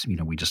 days,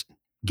 we just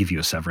give you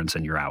a severance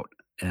and you're out.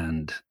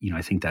 And,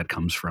 I think that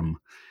comes from,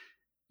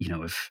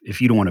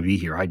 if you don't want to be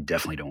here, I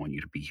definitely don't want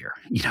you to be here.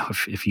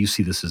 If you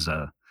see this as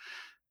a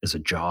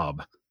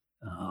job,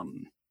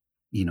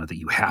 that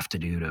you have to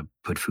do to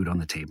put food on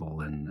the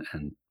table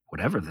and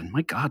whatever, then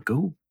my God,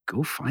 go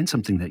find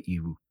something that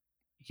you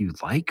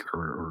like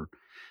or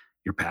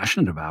you're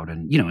passionate about.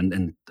 And,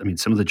 and I mean,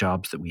 some of the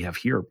jobs that we have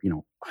here,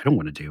 I don't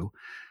want to do,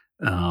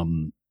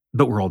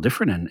 but we're all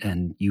different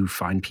and you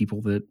find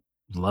people that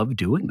love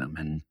doing them.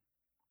 And,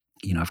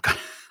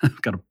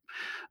 I've got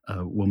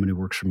a woman who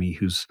works for me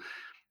who's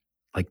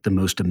like the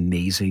most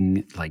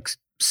amazing, like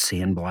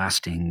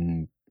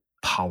sandblasting,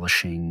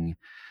 polishing,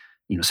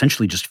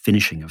 essentially just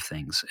finishing of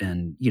things.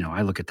 And,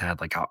 I look at that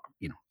like,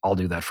 I'll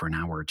do that for an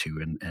hour or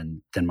two.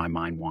 And then my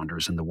mind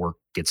wanders and the work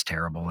gets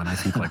terrible. And I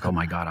think like, oh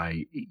my God,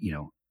 I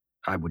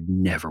would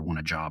never want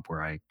a job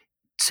where I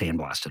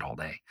sandblasted all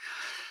day.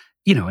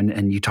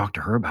 and you talk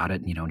to her about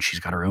it, and she's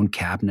got her own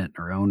cabinet and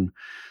her own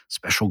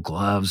special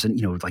gloves, and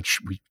like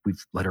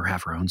we've let her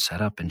have her own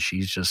setup, and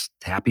she's just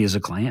happy as a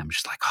clam.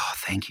 She's like, oh,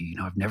 thank you.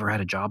 I've never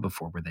had a job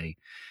before where they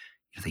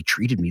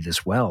treated me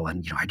this well,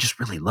 and I just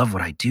really love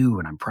what I do,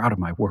 and I'm proud of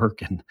my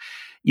work, and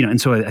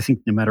so I think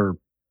no matter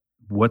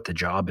what the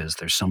job is,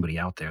 there's somebody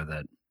out there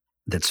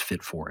that's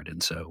fit for it,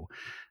 and so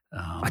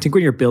I think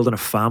when you're building a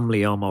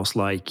family, almost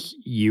like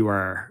you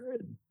are,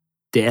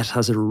 debt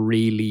has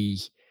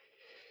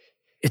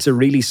it's a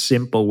really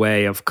simple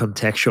way of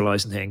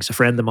contextualizing things. A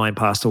friend of mine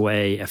passed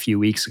away a few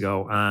weeks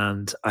ago,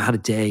 and I had a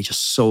day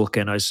just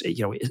sulking. I was,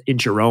 in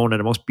Girona,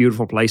 the most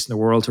beautiful place in the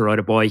world to ride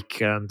a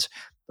bike, and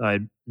I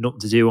had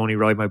nothing to do, only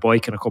ride my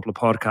bike and a couple of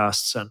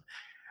podcasts. And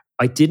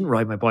I didn't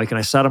ride my bike, and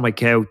I sat on my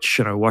couch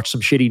and I watched some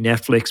shitty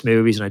Netflix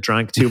movies, and I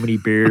drank too many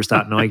beers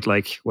that night.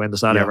 Like, when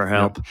does that ever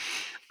help? Yeah.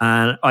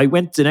 And I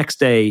went the next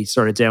day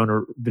sort of down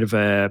a bit of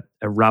a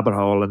rabbit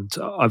hole, and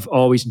I've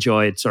always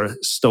enjoyed sort of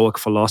Stoic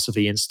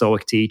philosophy and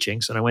Stoic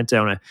teachings. And I went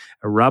down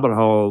a rabbit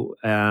hole,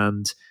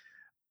 and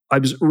I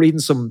was reading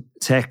some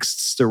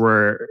texts.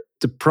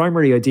 The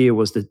primary idea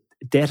was that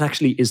debt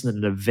actually isn't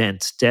an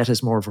event. Debt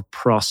is more of a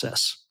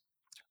process.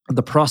 And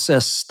the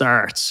process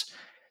starts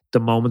the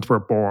moment we're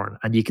born.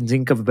 And you can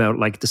think of about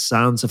like the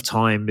sands of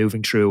time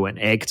moving through an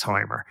egg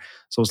timer.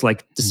 So it's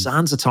like the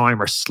sands of time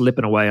are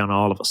slipping away on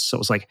all of us. So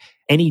it's like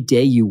any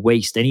day you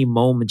waste, any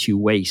moment you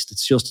waste,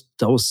 it's just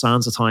those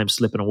sands of time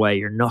slipping away.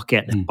 You're not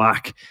getting it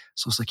back.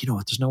 So it's like,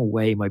 there's no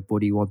way my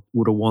buddy would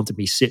have wanted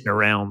me sitting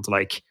around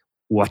like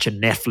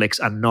watching Netflix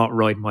and not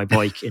riding my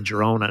bike in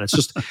Girona.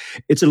 And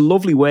it's a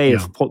lovely way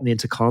of putting it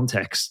into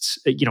context.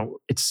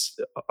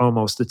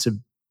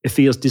 It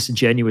feels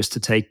disingenuous to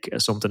take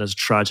something as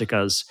tragic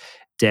as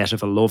death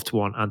of a loved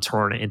one and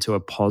turn it into a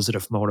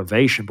positive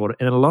motivation. But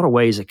in a lot of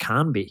ways, it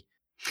can be.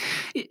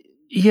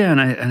 Yeah, and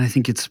I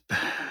think it's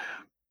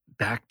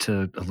back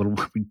to a little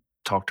what we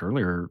talked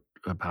earlier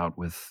about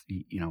with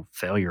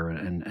failure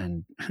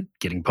and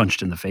getting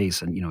punched in the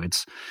face. And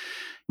it's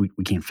we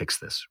can't fix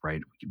this,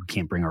 right? We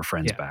can't bring our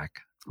friends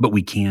back, but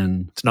we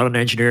can. It's not an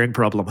engineering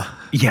problem.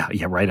 Yeah,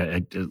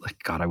 right.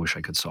 God, I wish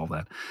I could solve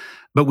that.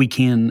 But we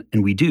can,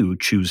 and we do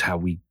choose how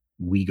we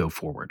go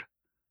forward,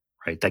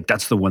 right? Like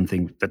that's the one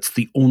thing, that's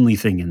the only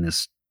thing in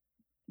this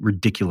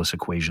ridiculous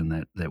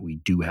equation that we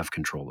do have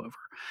control over.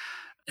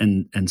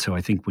 And so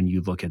I think when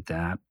you look at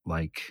that,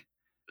 like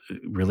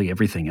really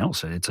everything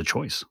else, it's a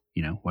choice.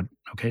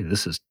 Okay,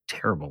 this is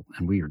terrible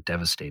and we are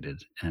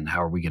devastated. And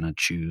how are we going to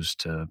choose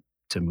to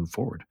move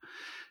forward?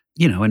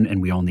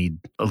 And we all need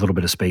a little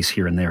bit of space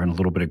here and there and a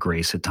little bit of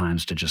grace at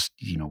times to just,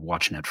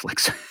 watch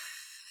Netflix.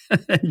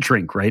 And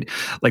drink, right?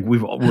 Like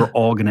we're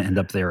all going to end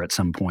up there at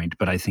some point.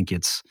 But I think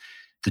it's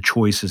the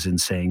choice is in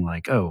saying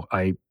like, oh,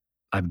 I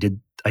did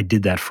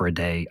that for a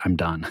day. I'm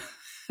done,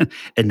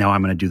 and now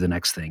I'm going to do the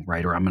next thing,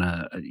 right? Or I'm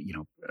going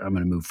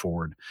to move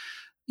forward.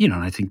 And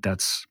I think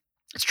it's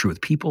true with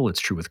people.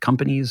 It's true with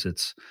companies.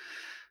 It's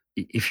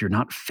if you're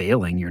not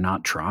failing, you're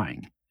not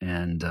trying,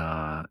 and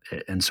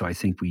so I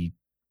think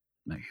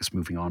I guess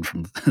moving on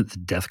from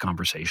the death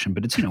conversation,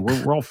 but it's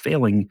we're all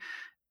failing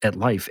at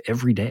life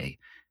every day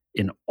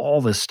in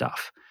all this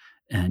stuff.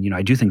 And,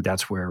 I do think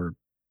that's where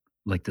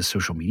like the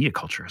social media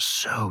culture is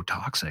so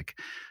toxic.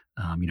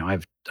 I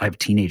have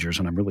teenagers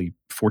and I'm really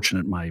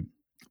fortunate.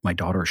 My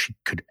daughter, she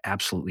could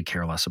absolutely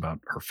care less about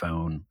her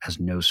phone,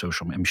 has no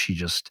social,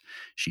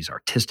 she's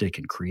artistic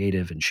and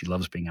creative and she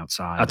loves being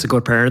outside. That's a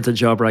good parenting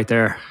job right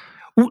there.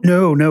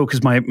 No,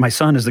 because my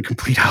son is the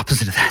complete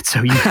opposite of that.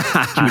 So you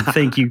would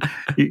think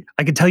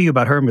I could tell you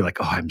about her and be like,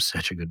 oh, I'm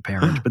such a good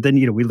parent. But then,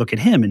 we look at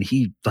him and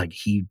he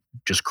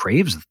just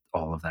craves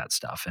all of that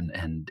stuff.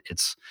 And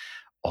it's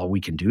all we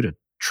can do to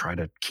try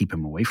to keep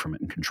him away from it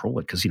and control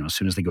it. Because, as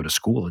soon as they go to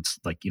school, it's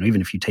like, even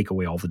if you take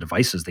away all the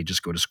devices, they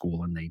just go to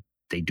school and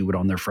they do it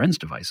on their friends'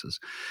 devices.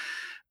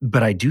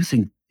 But I do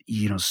think,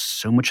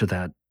 so much of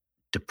that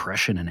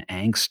depression and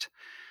angst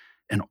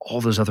and all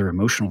those other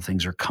emotional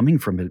things are coming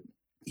from it.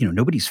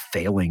 Nobody's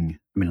failing.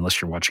 I mean, unless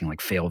you're watching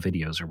like fail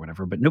videos or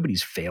whatever, but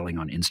nobody's failing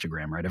on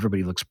Instagram, right?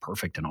 Everybody looks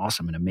perfect and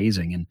awesome and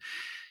amazing. And,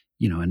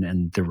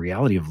 and the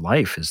reality of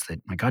life is that,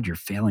 my God, you're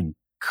failing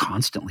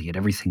constantly at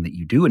everything that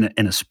you do. And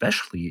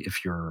especially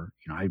if you're,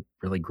 I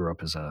really grew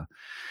up as a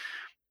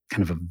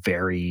kind of a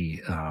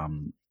very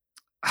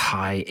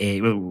high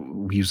A.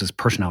 We use this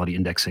personality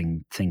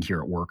indexing thing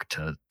here at work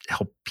to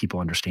help people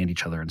understand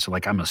each other. And so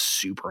like, I'm a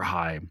super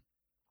high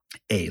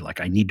A, like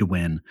I need to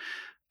win.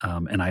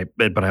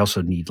 But I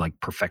also need like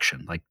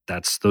perfection. Like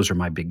those are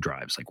my big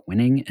drives, like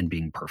winning and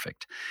being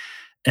perfect.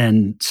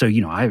 And so,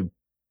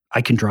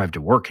 I can drive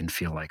to work and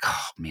feel like,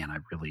 oh man, I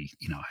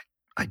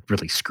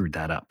really screwed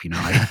that up.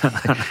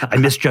 I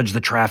misjudged the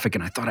traffic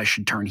and I thought I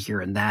should turn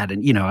here and that.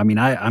 And,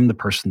 I'm the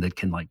person that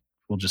can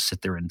will just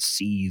sit there and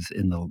seethe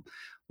in the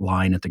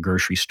line at the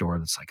grocery store.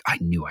 That's like, I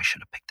knew I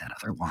should have picked that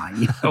other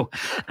line,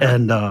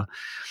 and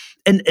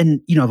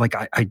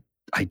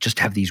I just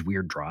have these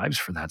weird drives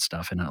for that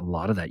stuff. And a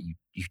lot of that you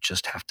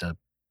just have to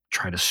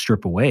try to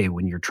strip away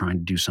when you're trying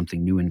to do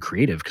something new and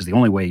creative, because the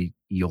only way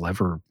you'll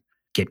ever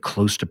get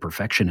close to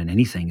perfection in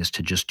anything is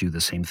to just do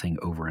the same thing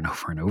over and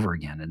over and over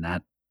again.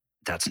 And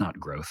that's not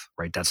growth,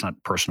 right? That's not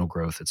personal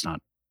growth. It's not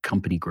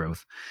company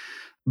growth.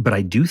 But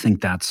I do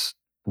think that's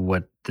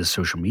what the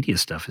social media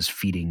stuff is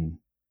feeding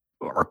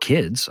our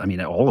kids. I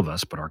mean, all of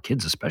us, but our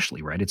kids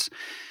especially, right?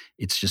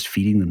 It's just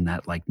feeding them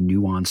that like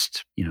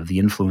nuanced, the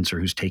influencer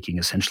who's taking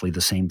essentially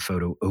the same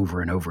photo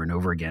over and over and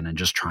over again and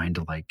just trying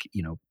to like,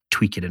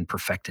 tweak it and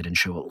perfect it and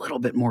show a little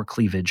bit more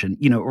cleavage and,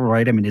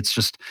 right? I mean, it's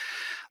just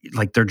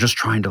like they're just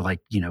trying to like,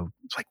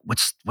 it's like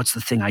what's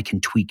the thing I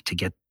can tweak to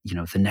get,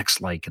 the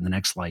next like and the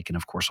next like. And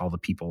of course, all the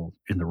people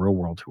in the real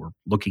world who are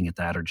looking at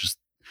that are just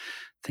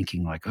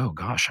thinking like, oh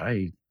gosh,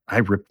 I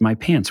ripped my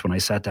pants when I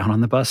sat down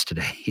on the bus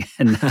today.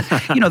 And,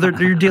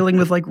 they're dealing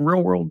with like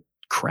real world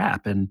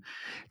crap. And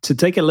to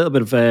take a little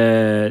bit of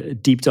a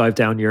deep dive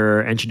down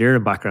your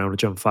engineering background,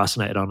 which I'm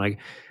fascinated on,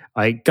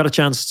 I got a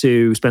chance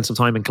to spend some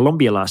time in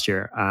Colombia last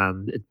year,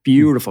 and a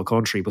beautiful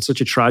country, but such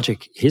a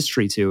tragic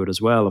history to it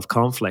as well of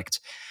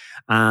conflict.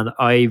 And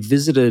I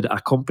visited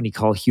a company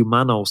called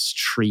Humanos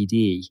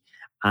 3D,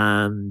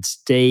 and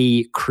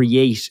they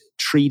create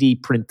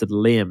 3D printed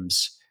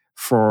limbs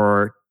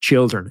for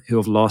children who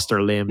have lost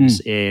their limbs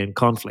in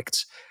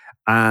conflicts.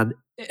 And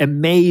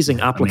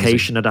amazing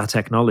application of that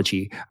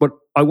technology. But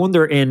I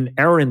wonder, in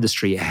our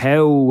industry,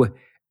 how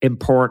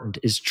important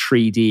is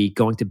 3D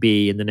going to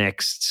be in the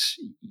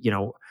next,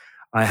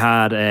 I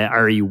had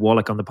Ari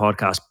Wallach on the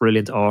podcast,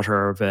 brilliant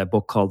author of a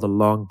book called The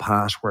Long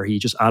Path, where he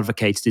just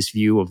advocates this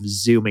view of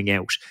zooming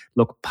out,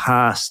 look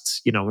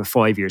past,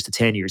 5 years to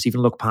 10 years,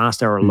 even look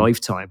past our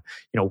lifetime.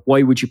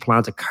 Why would you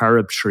plant a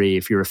carob tree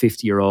if you're a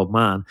 50-year-old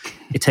man?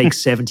 It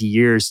takes 70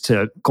 years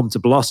to come to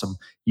blossom.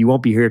 You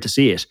won't be here to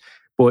see it.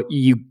 But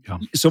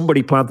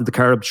somebody planted the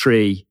carob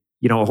tree,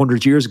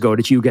 100 years ago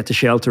that you get to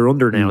shelter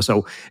under now.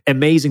 So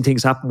amazing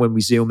things happen when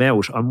we zoom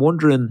out. I'm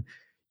wondering,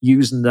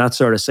 using that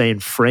sort of same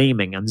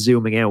framing and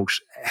zooming out,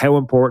 how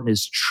important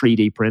is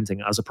 3D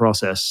printing as a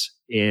process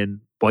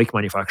in bike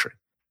manufacturing?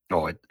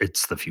 Oh,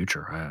 it's the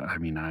future. I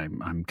mean,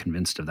 I'm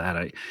convinced of that.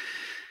 I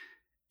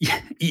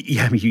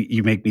mean,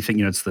 you make me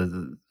think. It's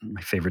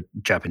my favorite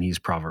Japanese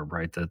proverb,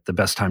 right? The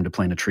best time to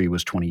plant a tree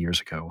was 20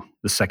 years ago.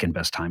 The second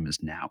best time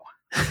is now.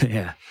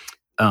 Yeah.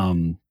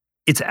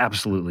 It's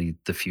absolutely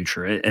the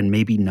future, and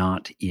maybe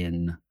not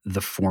in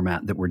the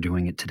format that we're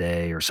doing it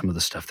today, or some of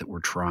the stuff that we're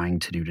trying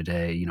to do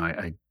today.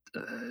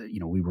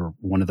 We were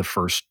one of the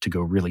first to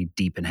go really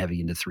deep and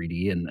heavy into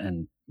 3D,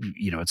 and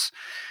it's.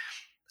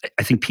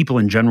 I think people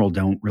in general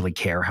don't really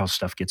care how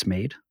stuff gets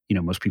made.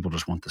 Most people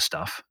just want the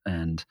stuff,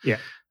 and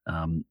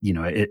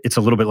it's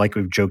a little bit like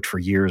we've joked for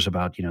years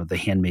about the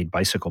handmade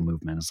bicycle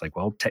movement. It's like,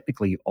 well,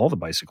 technically, all the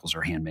bicycles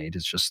are handmade.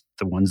 It's just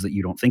the ones that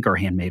you don't think are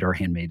handmade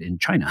in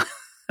China.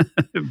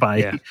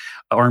 by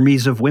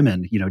armies of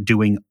women,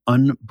 doing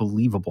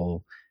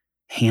unbelievable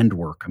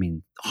handwork. I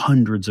mean,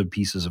 hundreds of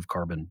pieces of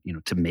carbon,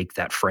 to make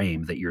that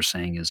frame that you're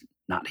saying is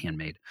not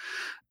handmade.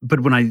 But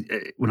when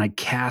I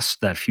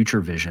cast that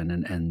future vision,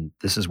 and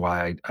this is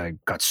why I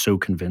got so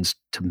convinced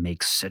to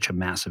make such a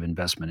massive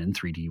investment in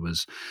 3D,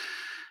 was,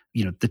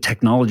 the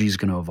technology is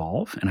going to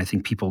evolve, and I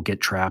think people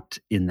get trapped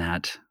in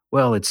that.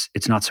 Well, it's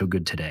not so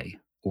good today.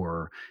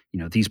 Or,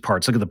 these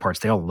parts, look at the parts,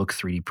 they all look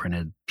 3D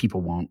printed. People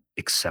won't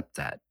accept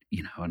that,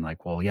 and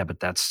like, well, yeah, but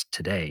that's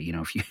today.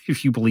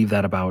 If you believe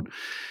that about,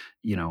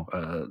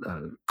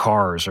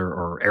 cars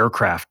or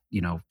aircraft,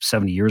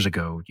 70 years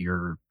ago,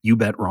 you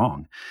bet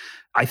wrong.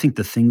 I think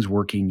the things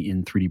working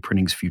in 3D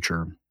printing's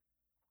future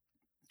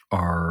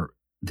are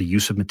the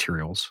use of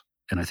materials.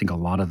 And I think a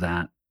lot of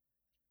that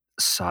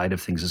side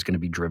of things is going to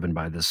be driven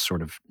by this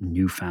sort of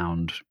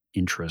newfound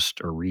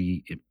interest or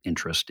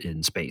re-interest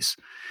in space,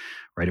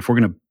 right? If we're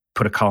going to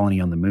put a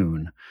colony on the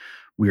moon,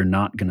 we are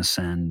not going to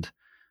send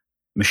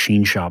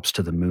machine shops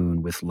to the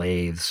moon with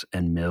lathes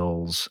and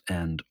mills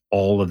and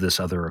all of this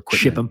other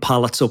equipment. Shipping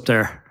pallets up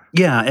there.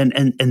 Yeah,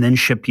 and then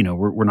ship,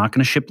 we're not going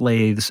to ship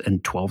lathes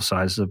and 12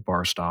 sizes of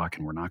bar stock,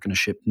 and we're not going to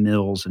ship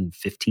mills and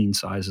 15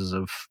 sizes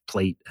of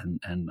plate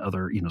and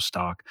other,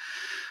 stock.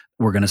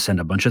 We're going to send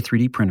a bunch of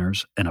 3D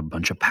printers and a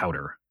bunch of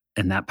powder,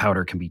 and that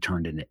powder can be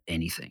turned into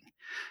anything.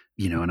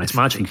 And it's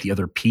I magic. think the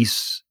other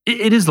piece,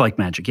 it is like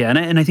magic, yeah.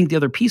 And I think the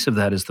other piece of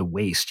that is the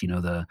waste.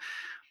 The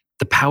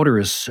powder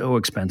is so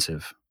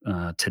expensive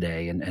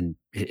today, and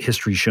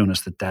history's shown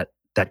us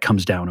that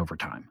comes down over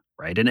time,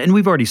 right? And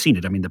we've already seen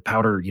it. I mean, the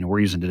powder we're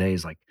using today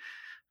is like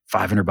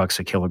 $500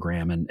 a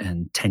kilogram,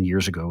 and 10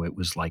 years ago it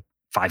was like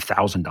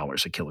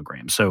 $5,000 a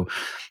kilogram. So,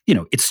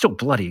 it's still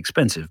bloody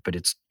expensive, but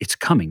it's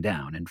coming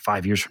down. And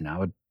 5 years from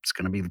now, it's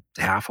going to be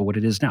half of what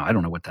it is now. I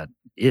don't know what that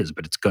is,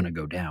 but it's going to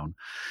go down.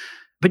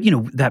 But,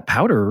 that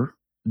powder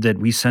that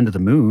we send to the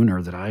moon,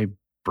 or that I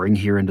bring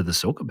here into the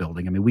Silca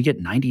building, I mean, we get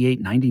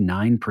 98,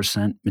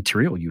 99%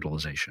 material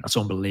utilization. That's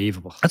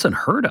unbelievable. That's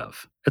unheard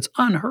of. It's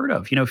unheard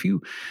of. If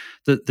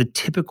the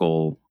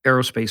typical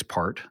aerospace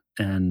part,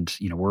 and,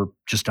 we're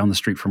just down the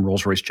street from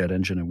Rolls-Royce jet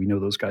engine, and we know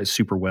those guys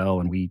super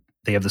well, and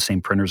they have the same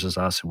printers as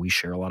us, and we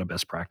share a lot of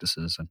best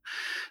practices, and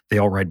they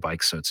all ride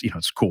bikes. So it's,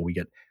 it's cool.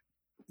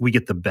 We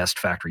get the best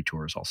factory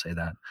tours. I'll say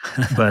that.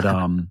 But,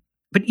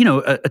 But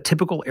a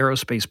typical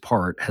aerospace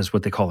part has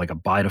what they call like a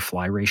buy to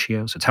fly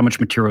ratio. So it's how much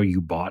material you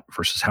bought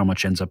versus how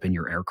much ends up in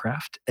your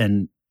aircraft.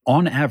 And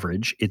on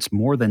average, it's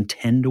more than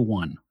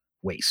 10-1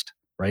 waste,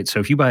 right? So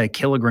if you buy a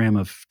kilogram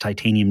of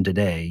titanium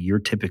today, you're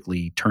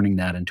typically turning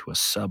that into a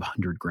sub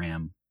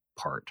 100-gram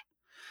part.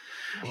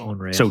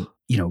 Unreal. So,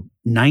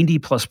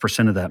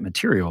 90+% of that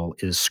material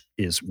is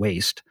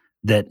waste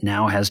that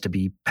now has to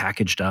be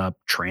packaged up,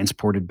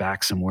 transported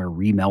back somewhere,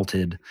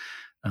 remelted.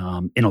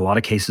 In a lot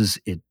of cases,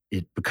 it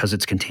because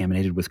it's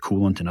contaminated with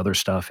coolant and other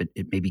stuff,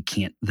 it maybe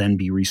can't then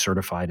be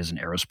recertified as an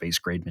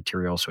aerospace grade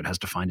material, so it has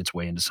to find its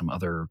way into some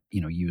other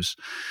use.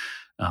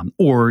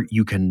 Or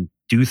you can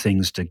do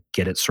things to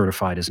get it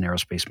certified as an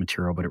aerospace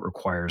material, but it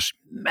requires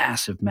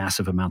massive,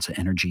 massive amounts of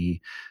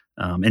energy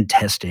and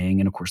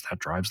testing, and of course that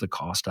drives the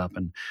cost up.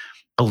 And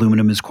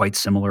aluminum is quite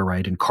similar,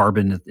 right? And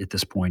carbon at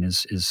this point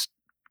is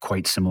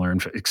quite similar,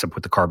 except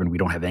with the carbon, we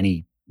don't have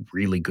any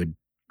really good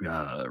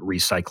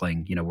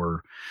recycling.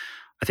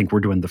 I think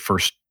we're doing the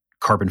first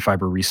carbon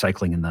fiber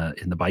recycling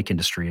in the bike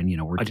industry, and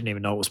I didn't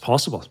even know it was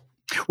possible.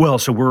 Well,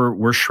 so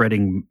we're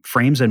shredding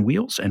frames and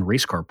wheels and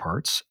race car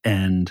parts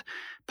and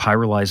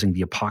pyrolyzing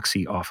the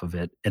epoxy off of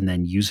it, and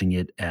then using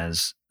it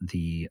as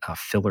the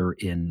filler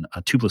in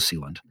a tubeless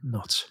sealant.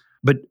 Nuts.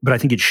 But I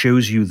think it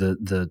shows you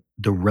the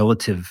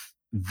relative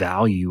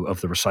value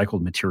of the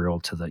recycled material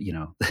to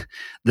the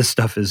this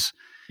stuff is.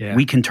 Yeah.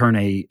 We can turn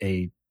a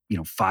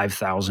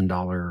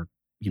 $5,000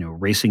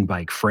 racing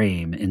bike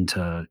frame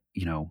into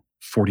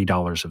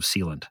 $40 of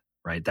sealant,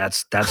 right?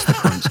 That's the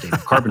current state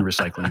of carbon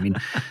recycling. I mean,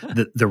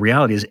 the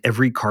reality is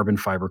every carbon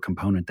fiber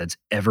component that's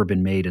ever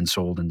been made and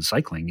sold in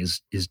cycling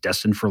is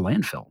destined for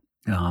landfill.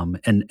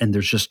 And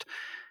there's just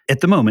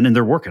at the moment, and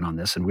they're working on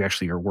this, and we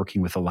actually are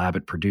working with a lab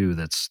at Purdue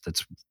that's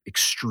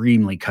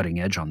extremely cutting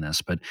edge on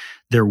this. But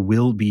there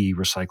will be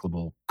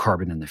recyclable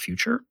carbon in the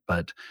future,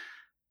 but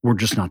we're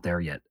just not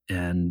there yet.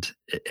 And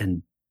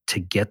to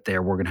get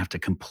there, we're going to have to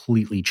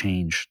completely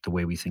change the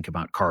way we think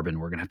about carbon.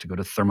 We're going to have to go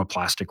to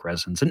thermoplastic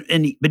resins.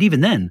 But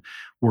even then,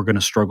 we're going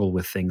to struggle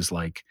with things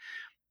like,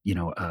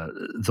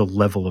 the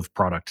level of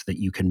product that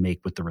you can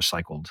make with the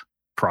recycled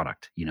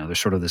product. There's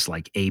sort of this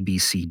like A, B,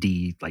 C,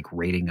 D like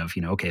rating of,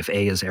 okay, if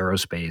A is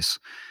aerospace,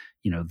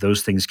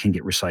 those things can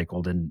get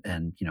recycled, and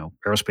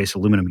aerospace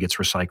aluminum gets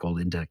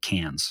recycled into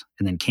cans,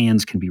 and then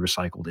cans can be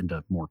recycled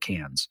into more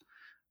cans.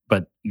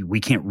 But we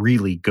can't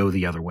really go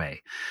the other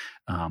way.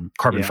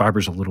 Carbon fiber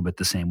is a little bit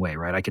the same way,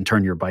 right? I can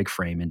turn your bike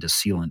frame into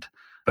sealant,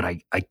 but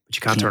you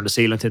can't turn the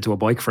sealant into a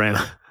bike frame.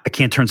 I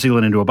can't turn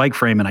sealant into a bike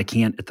frame, and I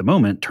can't at the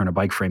moment turn a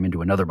bike frame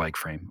into another bike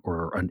frame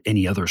or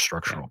any other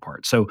structural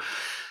part. So,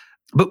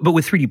 but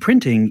with 3D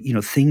printing,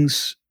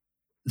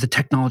 the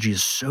technology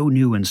is so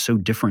new and so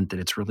different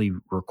that it's really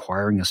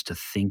requiring us to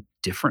think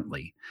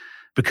differently,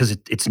 because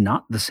it's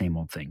not the same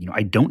old thing.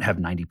 I don't have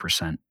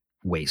 90%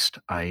 waste.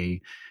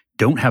 I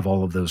don't have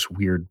all of those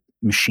weird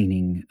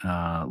machining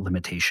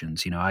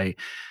limitations. I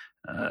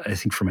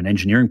think from an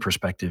engineering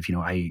perspective,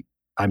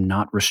 I'm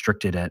not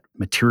restricted at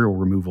material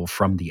removal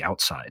from the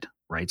outside,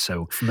 right?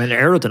 So from an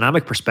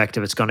aerodynamic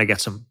perspective, it's going to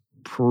get some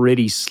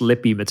pretty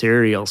slippy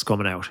materials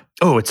coming out.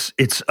 Oh,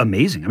 it's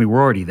amazing. I mean,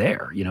 we're already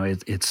there.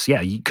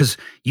 Because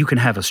you can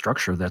have a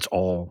structure that's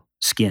all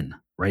skin,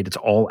 right? It's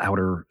all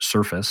outer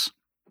surface,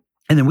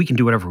 and then we can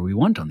do whatever we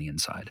want on the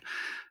inside.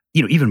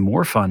 Even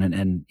more fun,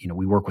 and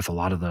we work with a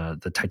lot of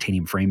the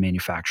titanium frame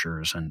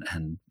manufacturers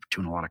and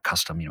doing a lot of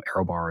custom,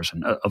 aero bars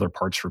and other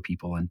parts for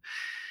people. And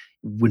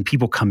when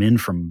people come in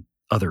from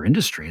other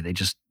industry,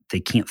 they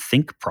can't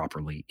think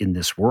properly in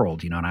this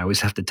world, and I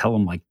always have to tell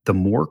them, like, the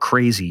more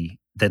crazy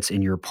that's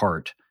in your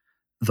part,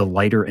 the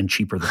lighter and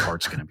cheaper the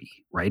part's going to be,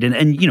 right?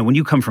 And when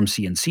you come from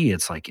CNC,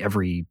 it's like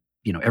every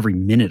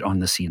minute on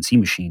the CNC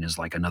machine is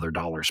like another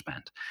dollar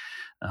spent.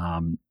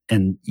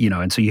 And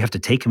so you have to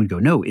take them and go,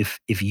 no, if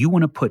you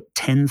want to put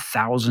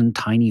 10,000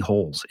 tiny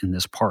holes in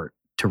this part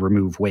to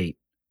remove weight,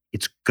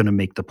 it's going to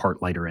make the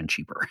part lighter and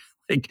cheaper.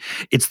 Like,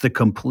 it's the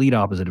complete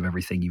opposite of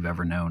everything you've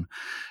ever known.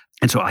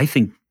 And so I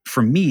think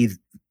for me,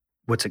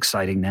 what's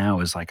exciting now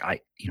is like, I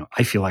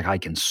feel like I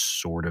can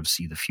sort of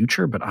see the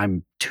future, but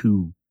I'm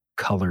too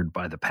colored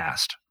by the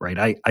past,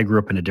 right? I grew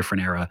up in a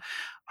different era.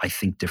 I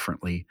think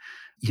differently.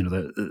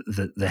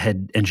 The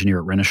head engineer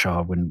at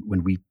Renishaw,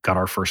 when we got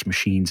our first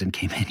machines and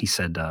came in, he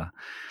said,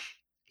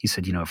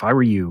 if I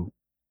were you,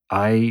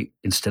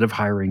 instead of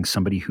hiring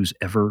somebody who's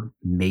ever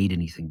made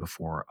anything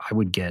before, I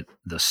would get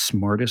the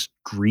smartest,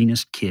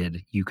 greenest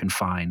kid you can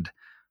find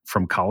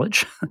from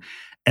college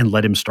and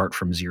let him start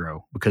from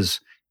zero, because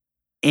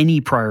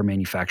any prior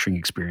manufacturing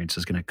experience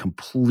is going to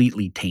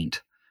completely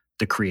taint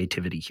the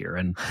creativity here.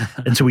 And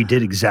so we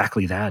did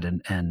exactly that.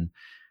 And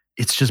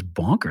it's just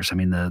bonkers. I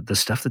mean, the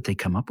stuff that they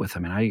come up with.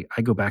 I mean,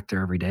 I go back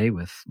there every day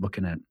with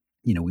looking at,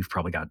 we've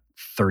probably got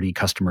 30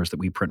 customers that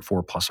we print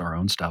for, plus our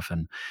own stuff.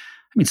 And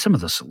I mean, some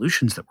of the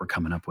solutions that we're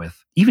coming up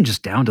with, even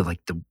just down to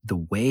like the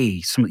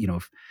way some,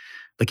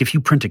 if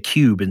you print a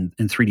cube in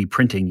 3D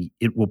printing,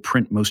 it will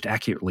print most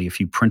accurately if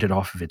you print it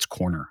off of its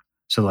corner.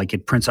 So like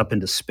it prints up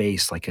into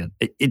space, like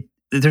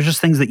there's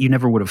just things that you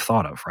never would have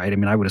thought of, right? I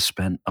mean, I would have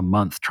spent a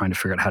month trying to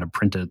figure out how to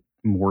print it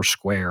more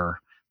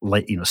square,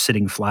 like,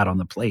 sitting flat on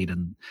the plate.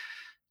 And,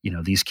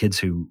 these kids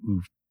who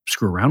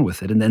screw around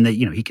with it, and then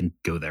he can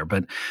go there.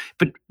 But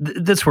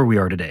that's where we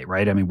are today,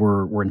 right? I mean,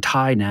 we're in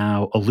tie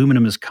now.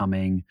 Aluminum is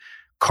coming.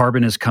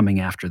 Carbon is coming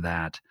after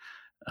that.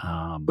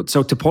 But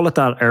so to pull at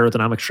that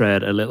aerodynamic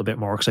thread a little bit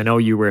more, because I know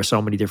you wear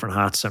so many different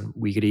hats, and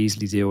we could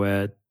easily do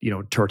a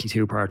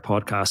 32-part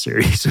podcast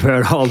series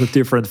about all the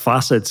different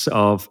facets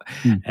of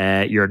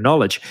your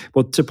knowledge.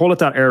 But to pull at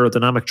that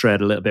aerodynamic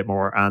thread a little bit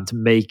more, and to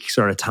make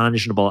sort of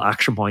tangible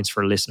action points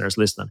for listeners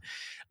listening,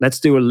 let's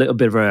do a little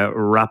bit of a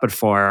rapid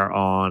fire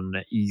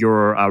on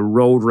you're a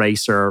road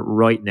racer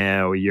right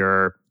now.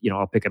 You're,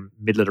 I'll pick a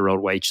middle of the road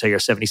weight, say you're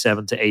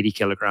 77 to 80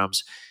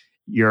 kilograms.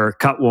 You're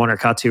Cat 1 or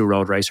Cat 2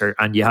 road racer,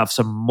 and you have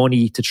some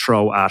money to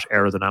throw at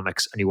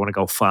aerodynamics, and you want to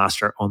go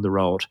faster on the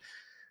road.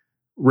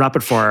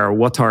 Rapid fire,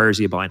 what tires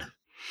are you buying?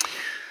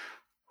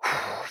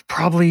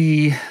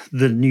 Probably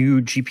the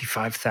new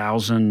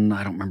GP5000.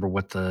 I don't remember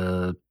what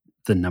the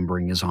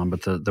numbering is on,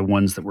 but the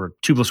ones that were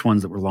tubeless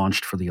ones that were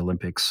launched for the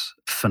Olympics,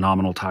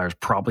 phenomenal tires.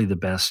 Probably the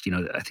best.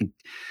 I think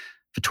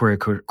Vittoria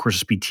Corsa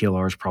Speed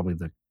TLR is probably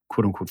the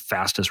quote unquote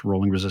fastest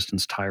rolling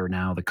resistance tire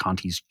now. The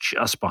Conti's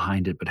just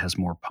behind it, but has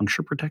more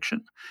puncture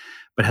protection,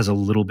 but has a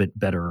little bit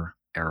better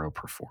aero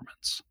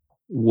performance.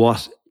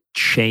 What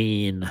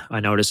chain?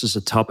 I know this is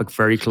a topic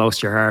very close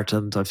to your heart,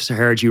 and I've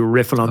heard you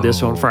riffing on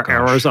this one for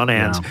hours on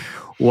end. Yeah.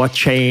 What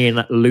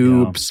chain,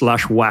 lube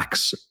 /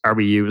 wax are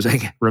we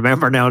using?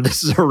 Remember now,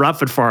 this is a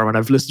rapid fire, and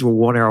I've listened to a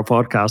 1 hour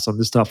podcast on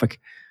this topic.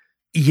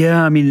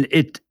 Yeah, I mean,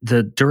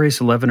 the Dura-Ace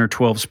 11 or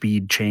 12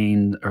 speed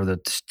chain are the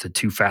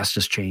two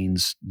fastest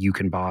chains you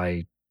can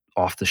buy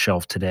off the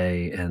shelf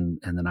today,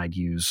 and then I'd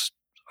use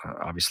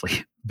obviously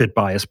a bit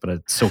biased, but a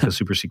Silca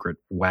Super Secret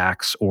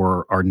wax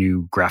or our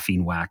new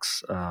graphene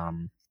wax.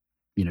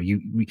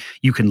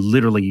 You can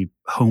literally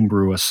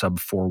homebrew a sub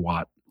 4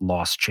 watt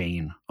loss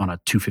chain on a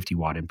 250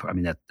 watt input. I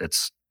mean,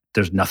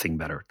 there's nothing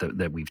better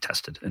that we've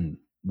tested, and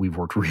we've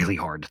worked really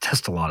hard to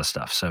test a lot of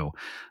stuff. So,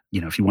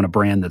 if you want a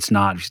brand that's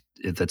not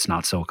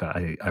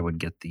Silca, I would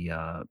get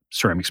the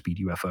Ceramic Speed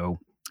UFO.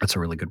 That's a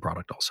really good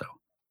product also.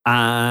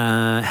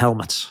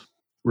 Helmets,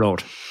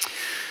 road.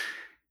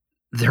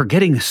 They're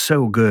getting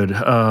so good.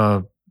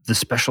 The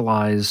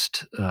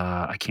Specialized,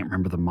 I can't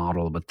remember the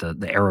model, but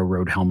the Aero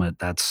Road helmet,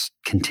 that's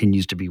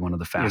continues to be one of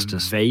the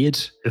fastest.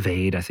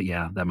 Evade, I think,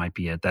 yeah, that might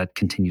be it. That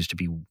continues to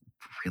be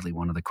really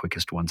one of the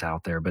quickest ones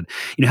out there. But,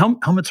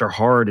 helmets are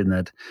hard in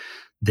that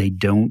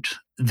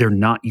they're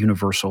not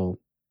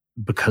universal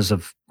because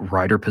of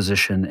rider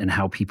position and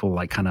how people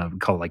kind of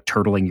call it like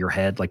turtling your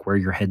head, like where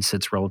your head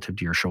sits relative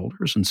to your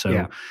shoulders. And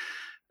so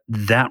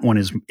that one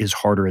is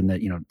harder in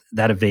that,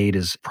 that Evade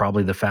is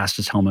probably the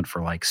fastest helmet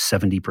for like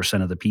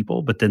 70% of the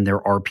people. But then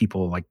there are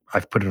people, like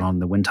I've put it on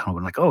the wind tunnel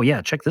and like, oh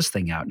yeah, check this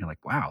thing out. And you're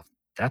like, wow,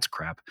 that's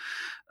crap.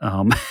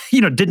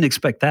 Didn't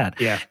expect that.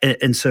 Yeah.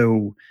 And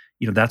so,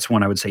 that's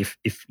one I would say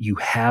if you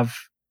have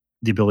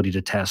the ability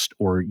to test,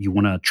 or you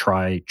want to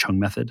try Chung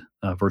method,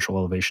 virtual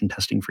elevation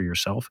testing for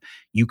yourself,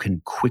 you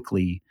can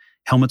quickly,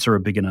 helmets are a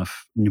big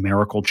enough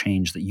numerical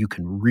change that you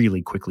can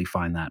really quickly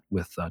find that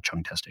with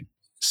Chung testing.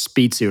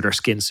 Speed suit or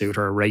skin suit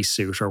or race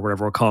suit or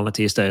whatever we're calling it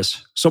these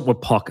days. Something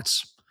with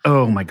pockets.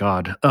 Oh my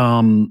God.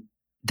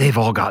 They've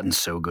all gotten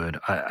so good.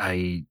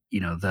 The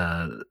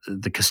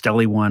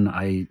Castelli one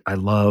I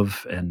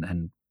love,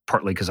 and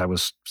partly because I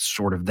was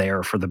sort of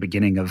there for the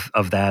beginning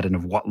of that and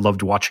have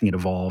loved watching it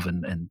evolve,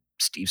 and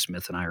Steve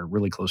Smith and I are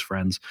really close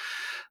friends.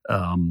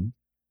 But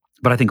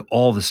I think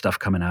all the stuff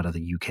coming out of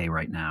the UK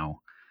right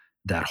now,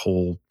 that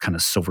whole kind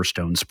of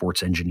Silverstone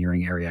sports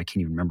engineering area, I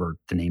can't even remember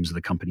the names of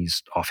the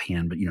companies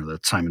offhand, but the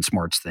Simon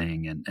Smarts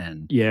thing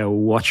and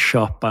Watch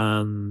Shop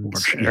and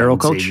Aero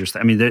Coach.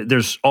 I mean,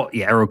 there's all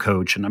Aero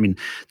Coach, and I mean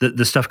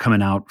the stuff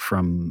coming out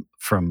from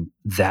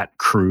that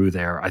crew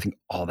there. I think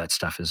all that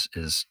stuff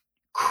is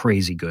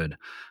crazy good.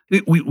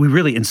 We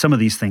really, in some of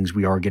these things,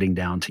 we are getting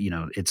down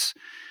to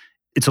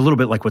it's a little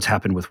bit like what's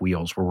happened with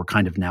wheels, where we're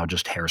kind of now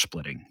just hair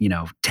splitting.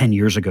 10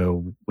 years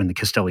ago when the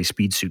Castelli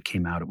Speed Suit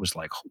came out, it was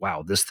like,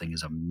 wow, this thing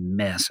is a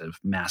massive,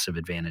 massive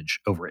advantage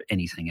over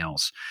anything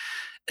else.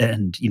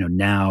 And,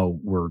 now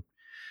we're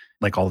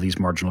like all these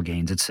marginal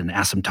gains. It's an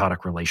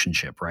asymptotic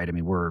relationship, right? I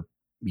mean, we're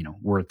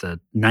at the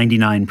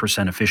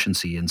 99%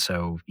 efficiency. And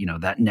so,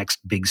 that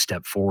next big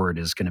step forward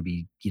is going to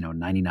be,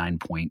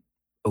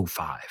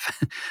 99.05.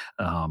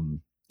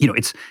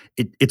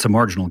 It's a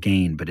marginal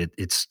gain, but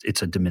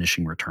it's a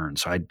diminishing return.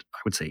 So I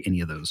would say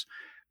any of those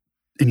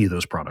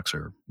products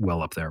are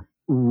well up there.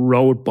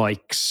 Road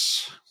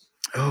bikes.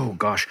 Oh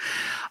gosh,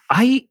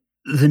 the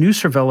new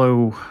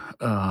Cervelo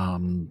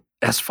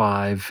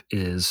S5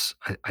 is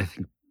I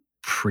think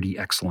pretty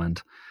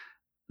excellent.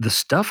 The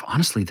stuff,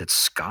 honestly, that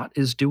Scott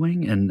is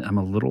doing, and I'm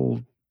a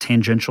little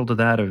tangential to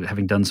that, of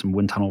having done some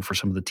wind tunnel for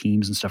some of the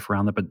teams and stuff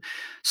around that, but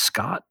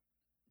Scott,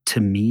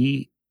 to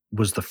me,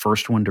 was the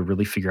first one to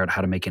really figure out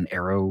how to make an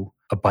aero,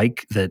 a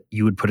bike that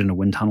you would put in a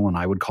wind tunnel and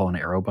I would call an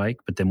aero bike.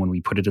 But then when we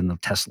put it in the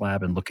test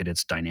lab and look at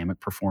its dynamic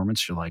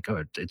performance, you're like,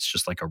 oh, it's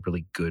just like a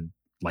really good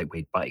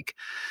lightweight bike.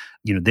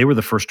 They were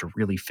the first to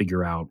really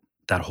figure out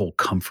that whole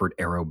comfort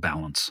aero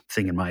balance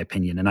thing, in my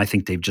opinion. And I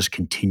think they've just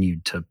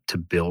continued to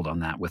build on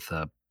that with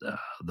the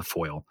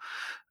foil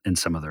and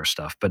some of their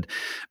stuff. But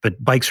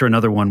bikes are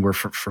another one where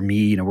for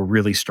me, we're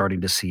really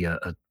starting to see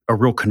a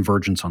real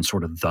convergence on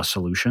sort of the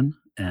solution.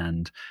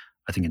 And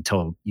I think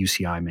until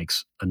UCI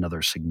makes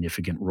another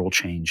significant rule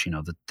change,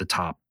 the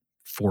top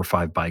 4 or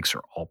 5 bikes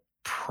are all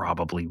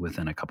probably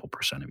within a couple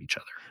percent of each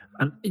other.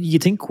 And you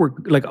think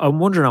I'm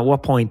wondering at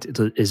what point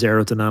is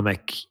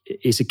aerodynamic,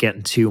 is it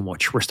getting too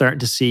much? We're starting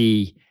to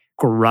see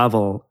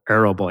gravel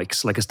aero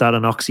bikes. Is that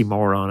an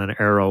oxymoron, an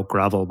aero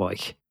gravel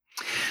bike?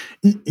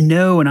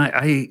 No, and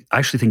I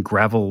actually think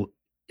gravel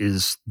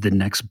is the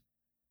next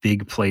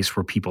big place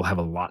where people have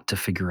a lot to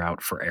figure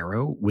out for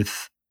aero,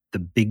 with the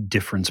big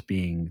difference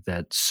being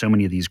that so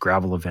many of these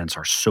gravel events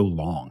are so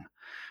long,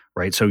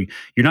 right? So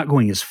you're not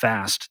going as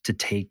fast to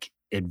take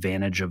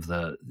advantage of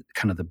the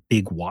kind of the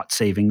big watt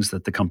savings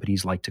that the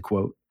companies like to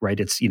quote, right?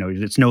 It's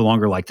no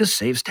longer like this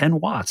saves 10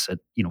 watts at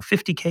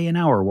 50K an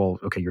hour. Well,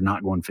 okay, you're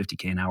not going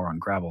 50K an hour on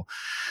gravel.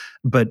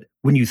 But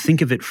when you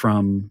think of it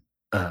from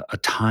a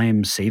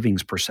time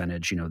savings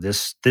percentage,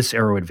 this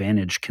aero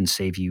advantage can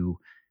save you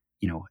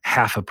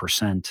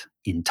 0.5%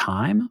 in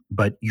time,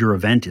 but your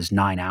event is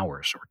 9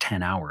 hours or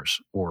 10 hours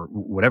or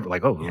whatever.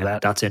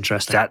 That's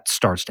interesting. That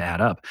starts to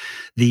add up.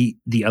 The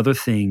other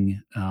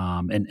thing,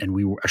 and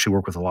we actually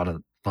work with a lot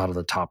of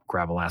the top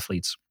gravel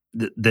athletes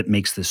that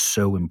makes this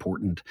so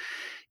important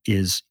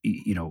is,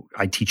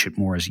 I teach it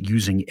more as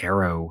using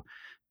aero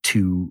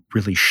to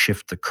really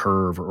shift the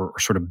curve or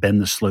sort of bend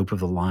the slope of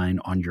the line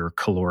on your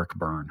caloric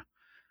burn.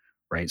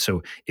 Right.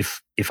 So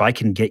if I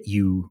can get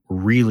you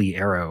really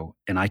aero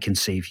and I can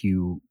save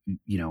you,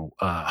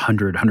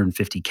 100,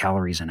 150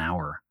 calories an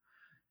hour,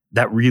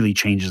 that really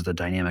changes the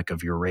dynamic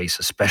of your race,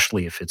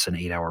 especially if it's an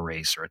 8-hour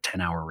race or a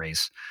 10-hour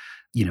race.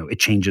 It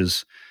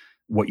changes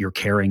what you're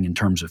carrying in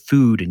terms of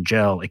food and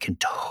gel. It can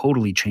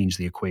totally change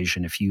the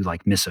equation if you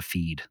miss a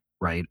feed,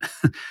 right?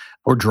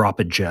 or drop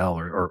a gel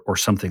or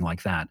something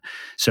like that.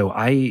 So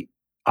I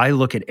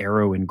look at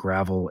aero and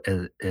gravel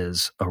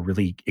as a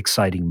really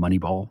exciting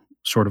Moneyball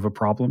sort of a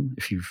problem,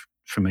 if you're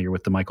familiar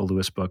with the Michael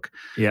Lewis book.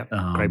 Yeah,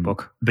 great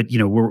book. But,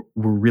 we're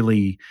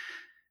really,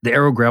 the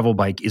aero gravel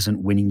bike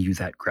isn't winning you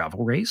that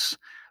gravel race,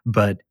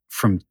 but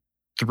from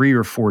 3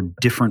 or 4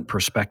 different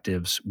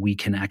perspectives, we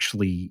can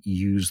actually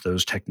use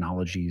those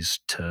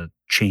technologies to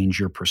change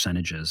your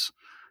percentages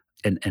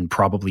and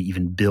probably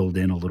even build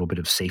in a little bit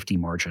of safety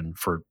margin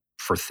for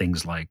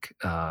things like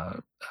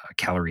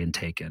calorie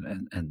intake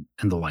and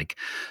the like.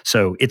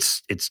 So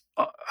it's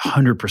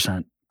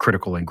 100%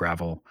 critical in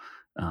gravel.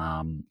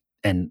 And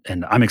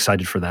I'm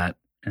excited for that,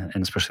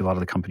 and especially a lot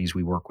of the companies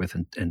we work with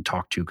and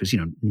talk to, because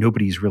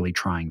nobody's really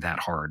trying that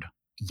hard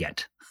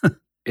yet.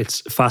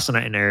 It's a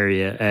fascinating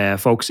area.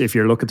 Folks, if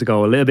you're looking to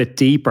go a little bit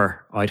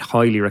deeper, I'd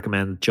highly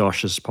recommend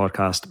Josh's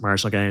podcast,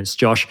 Marginal Gains.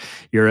 Josh,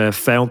 you're a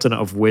fountain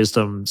of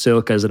wisdom.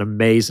 Silca is an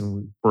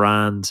amazing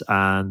brand,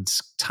 and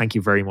thank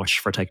you very much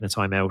for taking the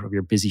time out of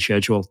your busy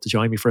schedule to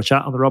join me for a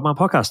chat on the Roadman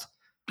podcast.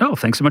 Oh,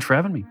 thanks so much for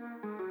having me.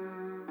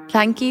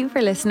 Thank you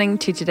for listening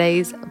to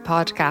today's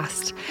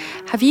podcast.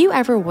 Have you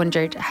ever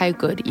wondered how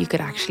good you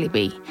could actually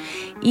be?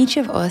 Each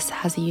of us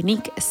has a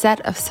unique set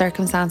of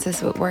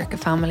circumstances with work,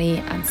 family,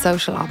 and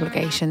social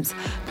obligations,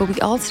 but we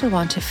all still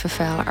want to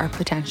fulfill our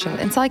potential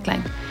in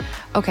cycling.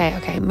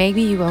 Okay,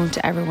 maybe you won't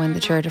ever win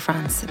the Tour de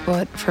France,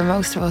 but for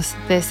most of us,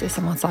 this is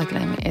what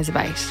cycling is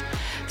about.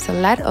 So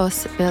let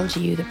us build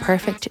you the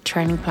perfect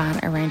training plan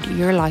around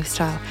your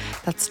lifestyle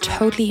that's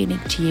totally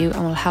unique to you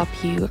and will help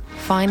you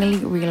finally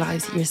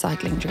realise your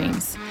cycling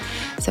dreams.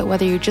 So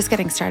whether you're just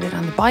getting started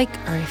on the bike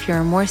or if you're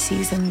a more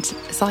seasoned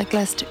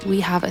cyclist,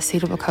 we have a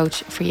suitable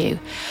coach for you.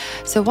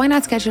 So why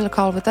not schedule a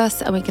call with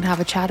us and we can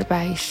have a chat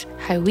about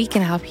how we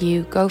can help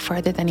you go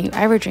further than you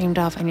ever dreamed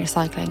of in your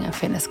cycling and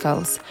fitness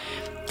goals.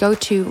 Go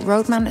to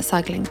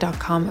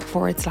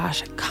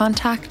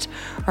roadmancycling.com/contact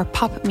or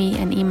pop me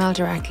an email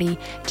directly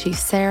to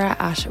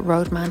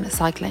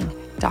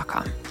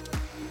sarah@roadmancycling.com.